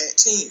hard-hat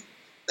team.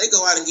 They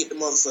go out and get the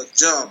motherfucking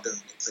job done.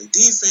 They play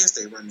defense.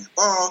 They run their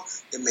ball.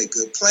 They make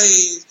good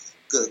plays,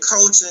 good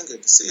coaching,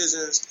 good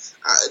decisions.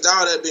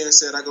 All that being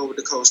said, I go with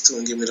the coach, too,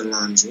 and give me the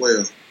line as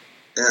well.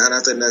 And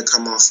I think that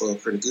come off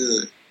pretty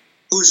good.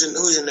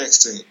 Who's your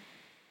next team?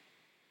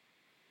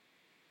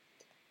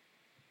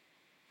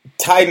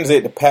 Titans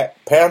at the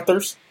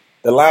Panthers.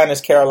 The line is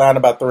Carolina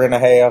by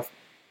 3.5.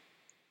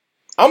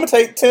 I'm going to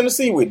take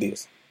Tennessee with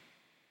this.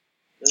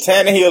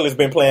 Tannehill has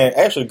been playing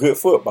actually good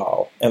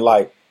football. And,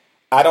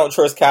 I don't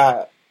trust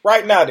Kyle.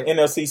 Right now, the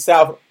NFC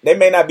South, they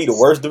may not be the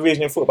worst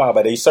division in football,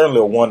 but they certainly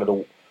are one of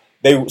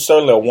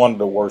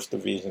the worst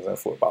divisions in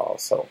football.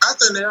 So I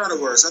think they are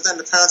the worst. I think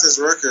the Panthers'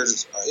 record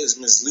is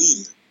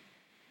misleading.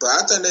 But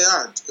I think they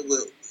are.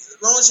 As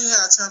long as you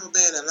have Tampa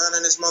Bay and Atlanta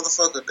in this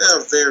motherfucker,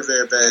 they're very,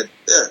 very bad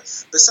there.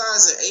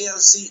 Besides the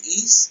AFC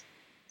East,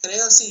 the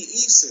AFC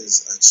East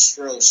is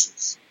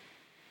atrocious.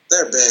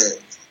 They're bad.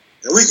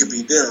 And we could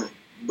beat them.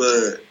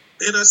 But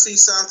the NFC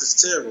South is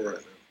terrible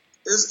right now.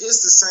 It's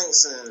the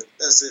Saints, and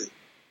that's it.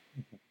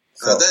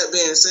 So, that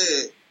being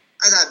said,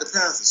 I got the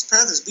Panthers.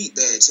 Panthers beat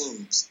bad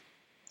teams.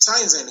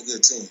 Titans ain't a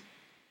good team.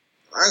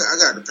 I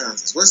got the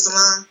Panthers. What's the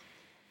line?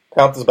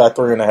 Panthers by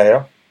 3.5.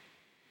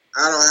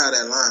 I don't have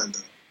that line, though.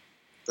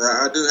 But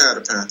I do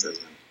have the Panthers.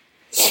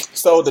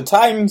 So the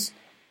Titans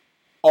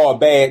are a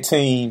bad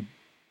team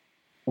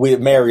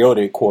with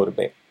Mariota at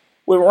quarterback.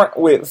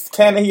 With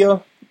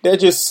Tannehill, they're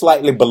just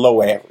slightly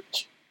below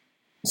average.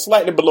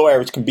 Slightly below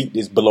average can beat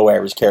this below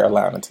average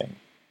Carolina team.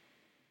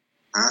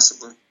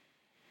 Possibly.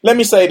 Let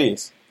me say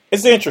this.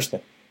 It's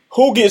interesting.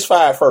 Who gets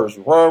fired first,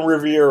 Ron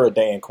Rivera or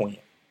Dan Quinn?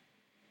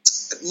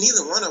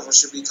 Neither one of them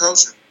should be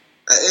coaching.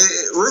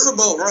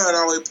 Riverboat Ron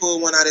always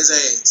pulled one out his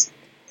ass.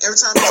 Every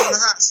time he's on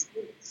the hot seat.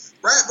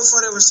 Right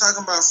before they was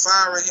talking about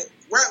firing him,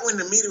 right when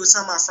the media was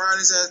talking about firing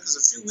his ass, because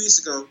a few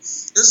weeks ago,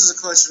 this was a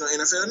question on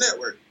NFL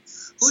Network.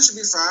 Who should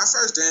be fired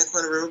first, Dan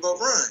Quinn or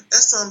Riverboat Ron? That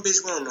son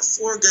bitch went on a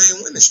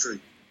 4-game winning streak.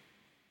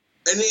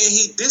 And then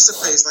he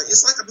dissipates.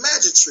 It's like a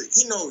magic trick.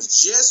 He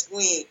knows just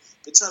when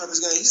to turn up his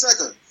game. He's like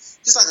a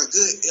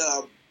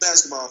good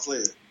basketball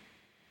player.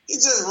 He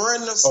just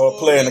running the floor. Or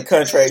playing a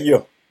contract year.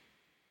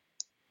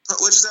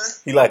 What you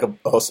say? He like a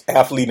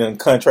athlete in a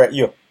contract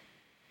year.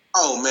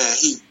 Oh, man,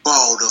 he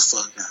balled the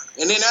fuck out.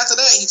 And then after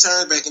that, he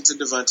turned back into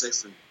Devontae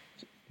Freeman.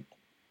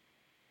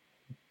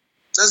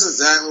 That's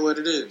exactly what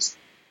it is.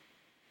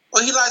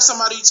 Well, he like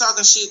somebody you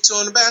talking shit to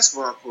on the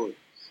basketball court.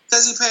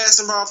 Because he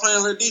passing the ball, playing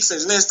a little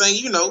defense. Next thing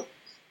you know,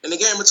 in the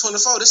game of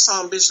 24, this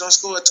son bitch done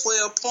scored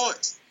 12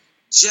 points.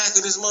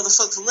 Jacking this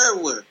motherfucker from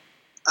everywhere.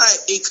 All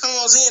right, it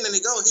comes in and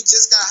it goes. He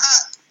just got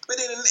hot. But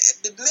then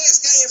the next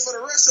game for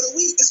the rest of the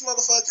week, this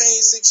motherfucker can't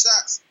hit 6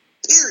 shots.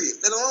 Period.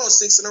 Let alone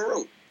 6 in a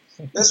row.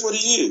 That's what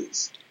he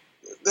is.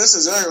 That's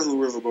exactly who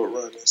Riverboat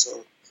running.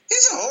 So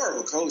he's a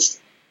horrible coach.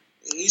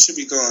 He should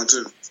be gone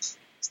too.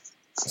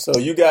 So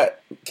you got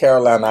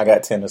Carolina, I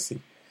got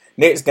Tennessee.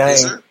 Next game,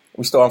 Yes, sir.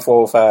 we start 4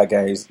 or 5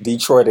 games.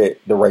 Detroit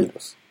at the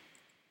Raiders.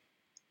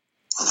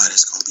 Oh,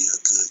 that's gonna be a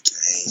good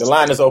game. The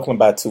line is Oakland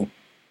by 2.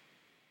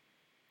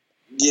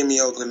 Give me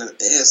Oakland.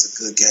 That's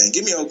a good game.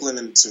 Give me Oakland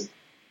in the 2.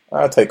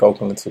 I'll take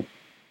Oakland in 2.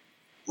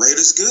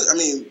 Raiders good. I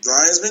mean,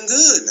 Lions been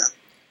good now.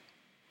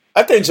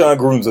 I think John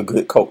Gruden's a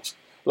good coach.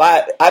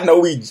 Like I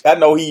know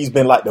he's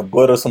been like the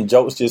butt of some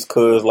jokes just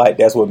cause like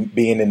that's what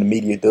being in the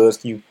media does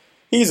to you.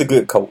 He's a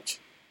good coach.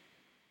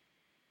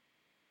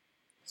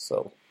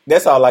 So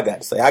that's all I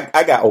got to say.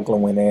 I got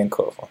Oakland winning and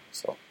cover.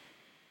 So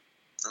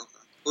Okay.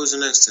 Who's the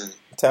next team?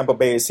 Tampa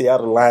Bay and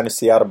Seattle. The line is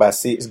Seattle by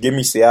 6. Give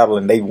me Seattle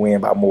and they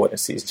win by more than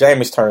 6.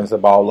 Jameis turns the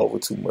ball over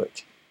too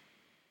much.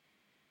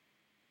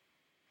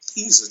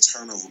 He's a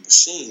turnover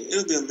machine. It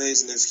would be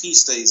amazing if he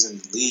stays in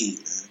the league,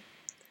 man.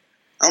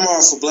 I'm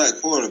all for black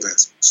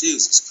quarterbacks.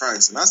 Jesus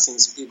Christ. And I've seen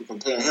some people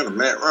comparing him to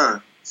Matt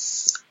Ryan.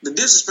 The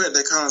disrespect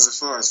that comes as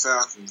far as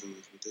Falcons goes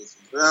is ridiculous.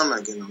 But I'm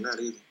not getting on that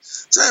either.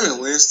 Jameis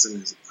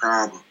Winston is a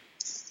problem.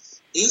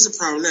 He's a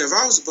problem there. If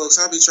I was the Bucs,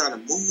 I'd be trying to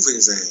move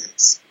his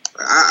ass.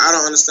 I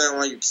don't understand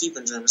why you're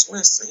keeping Jameis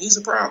Winston. He's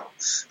a problem.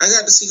 I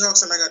got the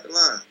Seahawks and I got the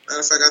line.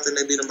 Matter of fact, I think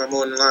they beat him by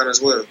more than the line as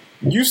well.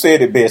 You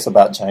said it best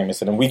about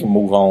Jameis, and we can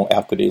move on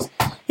after this.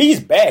 He's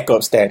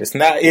backup status.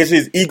 Now, is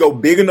his ego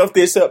big enough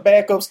to accept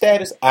backup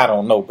status? I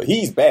don't know, but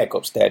he's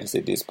backup status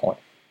at this point.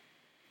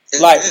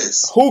 Like,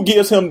 who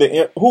gives him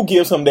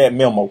that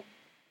memo?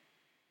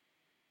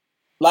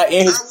 Like,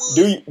 in his,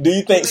 do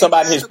you think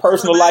somebody in his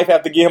personal life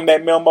have to give him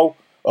that memo,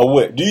 or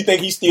what? Do you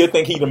think he still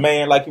think he the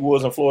man like he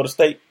was in Florida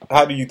State?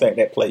 How do you think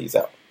that plays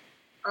out?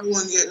 I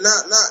wouldn't get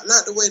not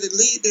the way the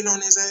lead been on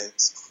his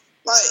ass.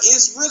 Like,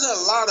 it's really a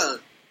lot of,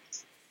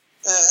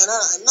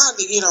 not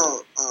to get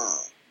on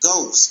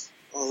Ghost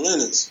on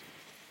Linux.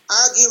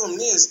 I'll give him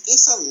this.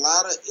 It's a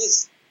lot of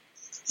he's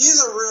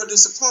a real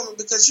disappointment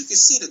because you can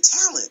see the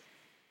talent.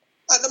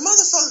 Like, the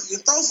motherfucker can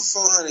throw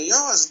for 400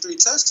 yards and 3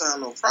 touchdowns,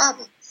 no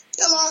problem.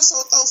 He'll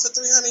also throw for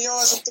 300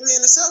 yards and 3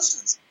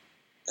 interceptions.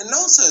 And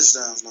no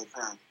touchdowns, no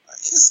problem. Like,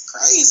 it's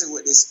crazy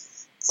with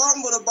this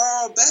fumble the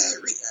ball bad.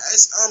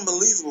 It's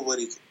unbelievable what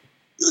he can.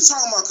 You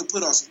talking about could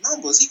put on some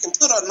numbers. He can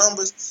put up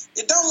numbers.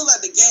 It don't look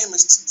like the game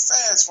is too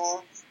fast for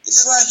him. It's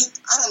just like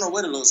I don't know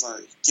what it looks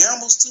like. He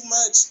gambles too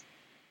much.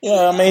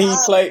 Yeah, I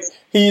mean,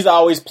 he's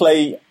always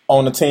played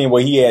on the team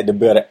where he had the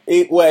better.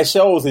 What it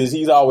shows is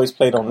he's always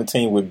played on the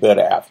team with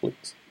better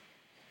athletes.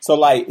 So,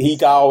 like, he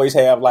can always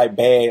have, like,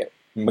 bad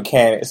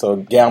mechanics or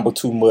gamble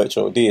too much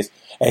or this.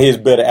 And his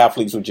better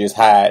athletes would just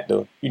hide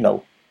the,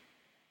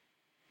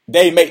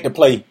 they make the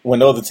play when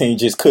the other team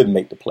just couldn't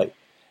make the play.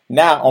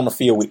 Now on the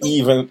field with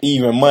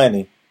even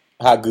money,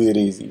 how good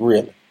is he,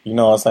 really? You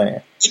know what I'm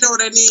saying? You know what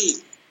they need?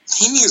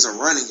 He needs a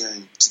running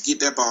game to get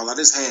that ball out of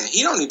his hand.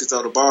 He don't need to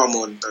throw the ball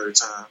more than 30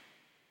 times.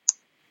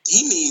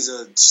 He needs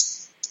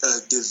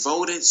a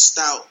devoted,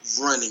 stout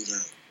running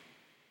game.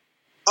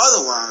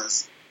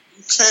 Otherwise,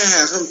 you can't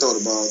have him throw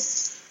the ball.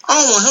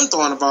 I don't want him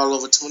throwing the ball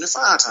over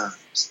 25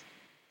 times.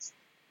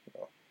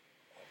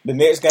 The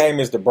next game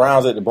is the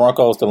Browns at the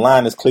Broncos. The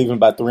line is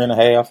Cleveland by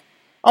 3.5.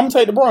 I'm going to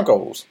take the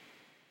Broncos.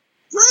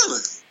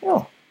 Really? Yeah.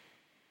 All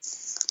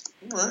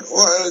right.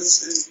 Well,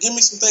 give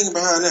me some thinking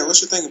behind that.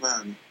 What's your thinking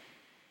behind it?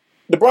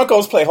 The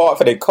Broncos play hard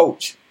for their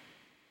coach.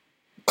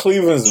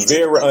 Cleveland's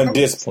very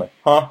undisciplined.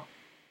 Huh?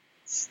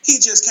 He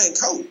just can't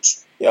coach.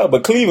 Yeah,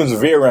 but Cleveland's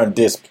very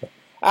undisciplined.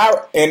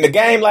 In the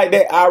game like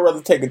that, I'd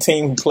rather take a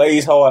team who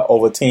plays hard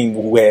over a team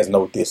who has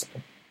no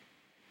discipline.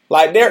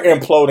 Like, they're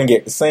imploding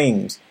at the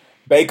seams.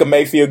 Baker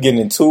Mayfield getting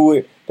into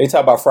it. They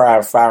talk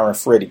about firing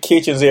Freddie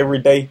Kitchens every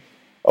day.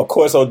 Of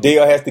course,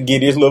 Odell has to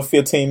get his little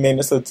 15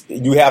 minutes. So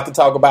you have to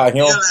talk about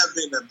him. Odell have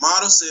been the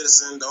model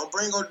citizen. Don't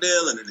bring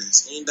Odell into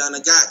this. He ain't done a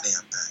goddamn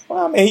thing.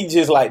 Well, I mean, he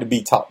just like to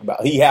be talked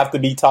about. He have to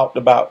be talked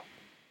about.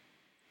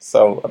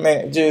 So, I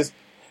mean, just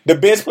the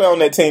best player on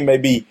that team may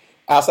be,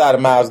 outside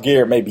of Myles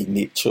Garrett, maybe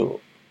Nick Chubb.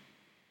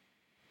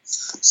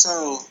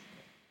 So,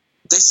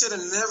 they should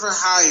have never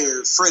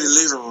hired Freddie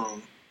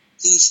Livermore.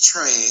 He's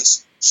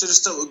trash. Should have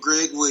stuck with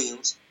Greg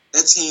Williams.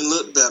 That team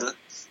looked better.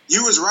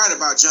 You was right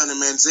about Johnny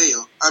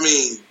Manziel. I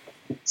mean,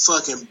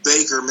 fucking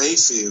Baker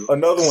Mayfield.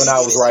 Another one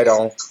I was right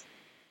on.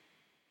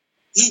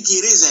 He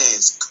get his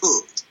ass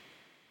cooked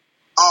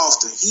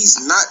often. He's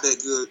not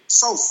that good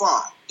so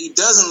far. He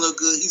doesn't look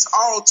good. He's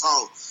all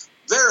talk,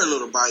 very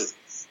little bite.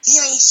 He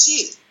ain't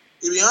shit.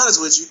 To be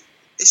honest with you,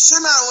 It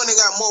should not when they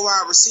got more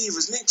wide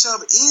receivers. Nick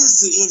Chubb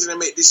is the engine that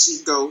make this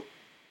shit go.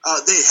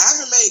 They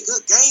haven't made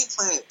good game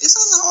plan. This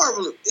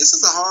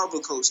is a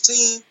horrible coach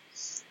team.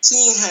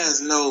 Team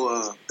has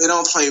no. They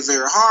don't play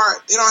very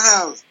hard. They don't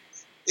have.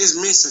 It's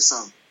missing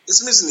something.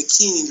 It's missing the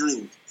key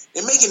ingredient.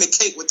 They're making the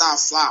cake without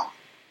flour.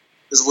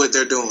 Is what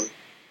they're doing.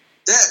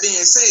 That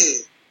being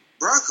said,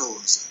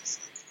 Broncos.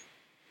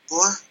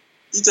 Boy,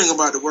 you think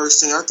about the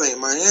worst team. I think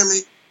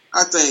Miami.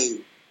 I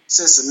think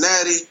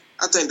Cincinnati.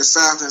 I think the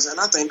Falcons, and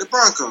I think the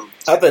Broncos.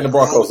 I think the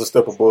Broncos are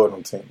step above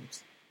them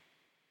teams.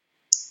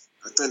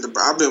 I think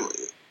but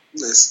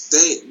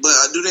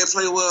do they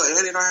play well and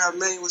they don't have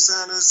Emmanuel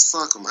Sanders?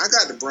 Fuck them. I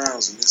got the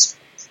Browns in this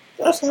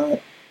one. That's all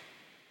right.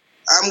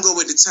 I'm going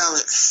with the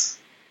talent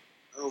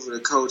over the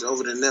coach,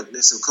 over the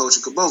ineptness of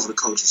coaching, because both of the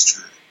coaches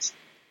trash.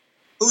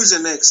 Who's the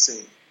next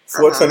team?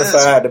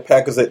 425, the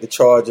Packers at the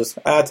Chargers.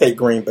 I'll take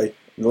Green Bay.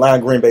 The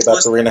line Green Bay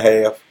about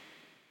 3.5.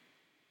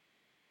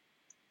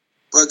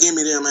 Well, give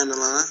me them in the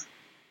line.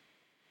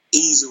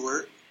 Easy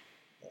work.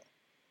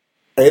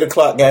 8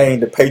 o'clock game,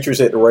 the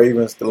Patriots at the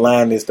Ravens. The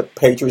line is the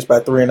Patriots by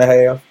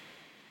 3.5.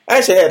 I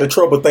actually had the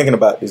trouble thinking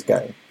about this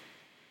game.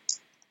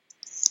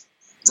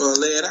 Well,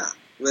 lay it out.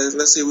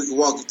 Let's see if we can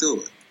walk you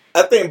through it.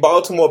 I think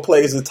Baltimore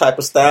plays the type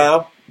of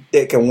style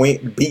that can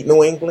beat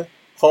New England.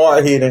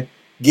 Hard hitting,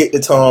 get to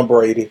Tom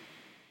Brady.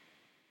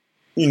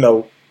 You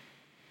know,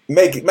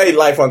 make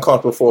life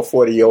uncomfortable for a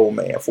 40-year-old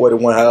man,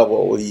 41, however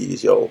old he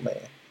is, your old man.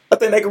 I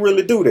think they can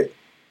really do that.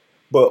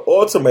 But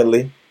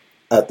ultimately,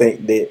 I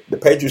think that the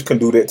Patriots can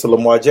do that to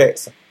Lamar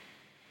Jackson.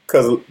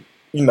 Because,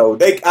 you know,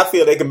 I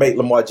feel they can make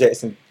Lamar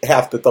Jackson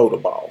have to throw the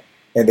ball,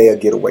 and they'll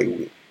get away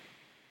with it.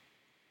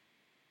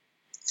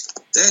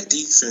 That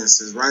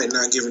defense is right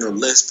now giving up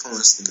less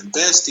points than the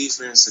best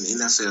defense in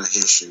NFL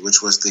history,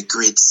 which was the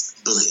Grits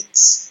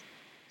Blitz.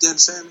 You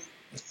understand me?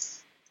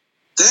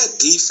 That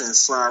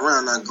defense fly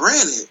around. Now,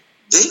 granted,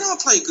 they don't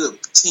play good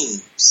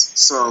teams,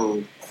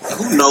 so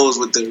who knows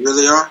what they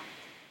really are.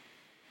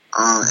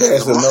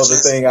 That's another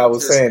thing I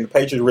was saying. The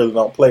Patriots really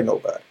don't play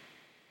nobody.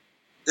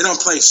 They don't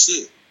play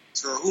shit.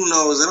 So who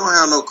knows? They don't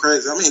have no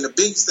crazy. I mean, the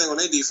biggest thing on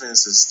their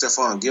defense is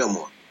Stephon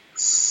Gilmore.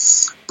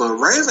 But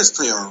Ravens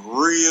play a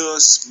real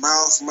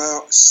smash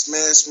mouth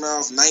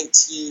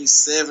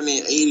 1970s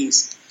and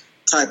 80s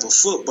type of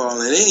football,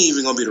 and it ain't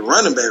even going to be the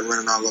running back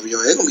running all over you.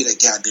 It's going to be that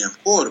goddamn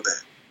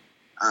quarterback.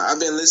 I've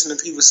been listening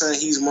to people saying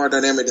he's more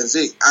dynamic than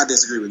Vic. I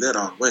disagree with that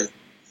all the way.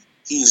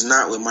 He's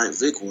not what Mike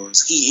Vick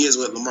was. He is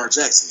what Lamar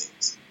Jackson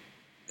is.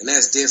 And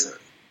that's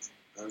different.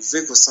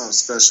 Vic was something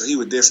special. He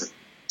was different.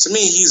 To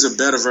me, he's a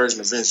better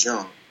version of Vince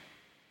Young,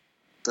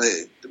 but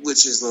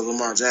which is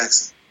Lamar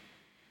Jackson.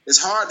 It's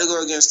hard to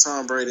go against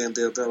Tom Brady and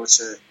Bill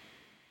Belichick.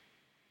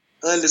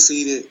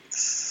 Undefeated.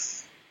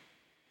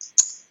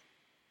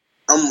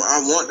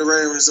 I want the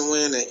Ravens to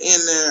win and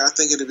in there. I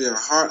think it's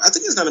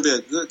going to be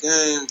a good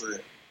game,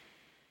 but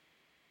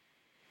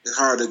it's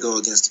hard to go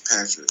against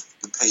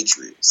the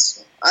Patriots.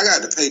 So I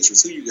got the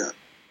Patriots. Who you got?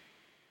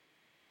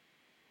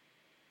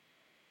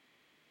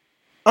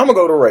 I'm gonna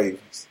go to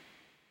Ravens.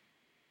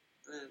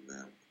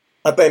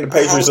 I think the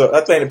Patriots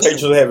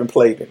haven't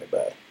played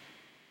anybody.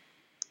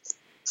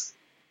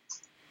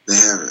 They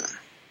haven't.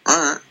 All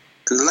right.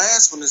 And the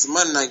last one is the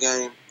Monday night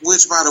game,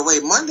 which, by the way,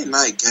 Monday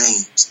night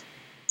games,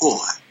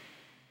 boy,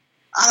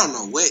 I don't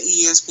know what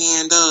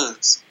ESPN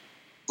does,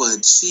 but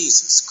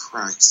Jesus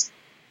Christ,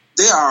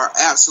 they are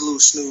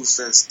absolute snooze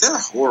fest. They're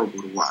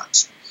horrible to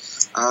watch.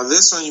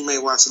 This one you may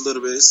watch a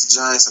little bit. It's the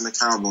Giants and the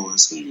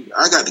Cowboys.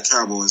 I got the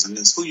Cowboys in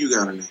this. Who you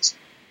got in this?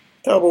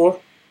 Cowboys.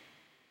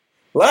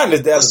 Line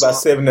is down about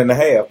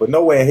 7.5, but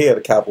nowhere in here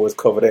the Cowboys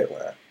cover that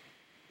line.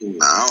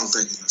 Nah, I don't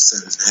think it's a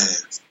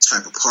 7.5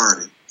 type of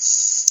party.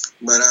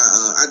 But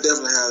I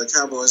definitely have the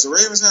Cowboys. The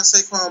Ravens have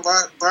Saquon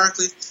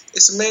Barkley.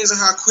 It's amazing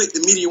how quick the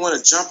media want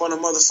to jump on a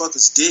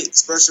motherfucker's dick,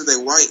 especially if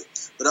they white.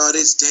 With all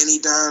this Danny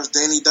Dimes.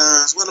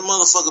 Well, the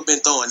motherfucker been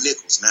throwing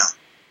nickels now.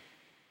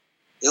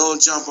 You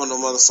don't jump on no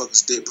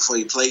motherfucker's dick before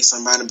you play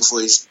somebody,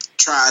 before he's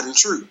tried and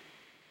true.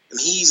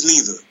 And he's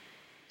neither.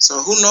 So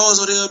who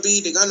knows what it'll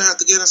be. They're going to have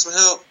to get him some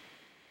help.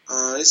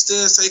 It's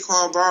still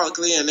Saquon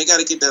Barkley, and they got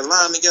to get that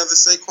line together.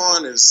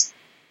 Saquon is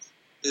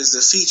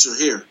the feature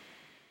here.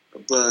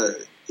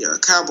 But, yeah,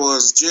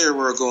 Cowboys, Jerry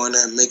World going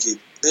there and make it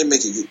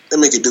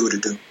do what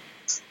it do.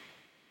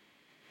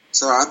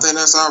 So I think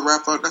that's our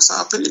wrap up. That's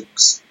our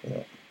picks.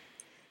 Yeah.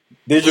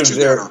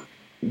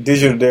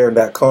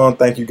 DigitalDarren.com.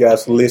 Thank you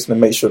guys for listening.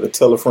 Make sure to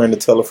tell a friend, to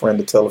tell a friend,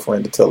 to tell a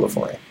friend, to tell a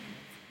friend.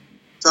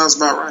 Sounds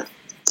about right.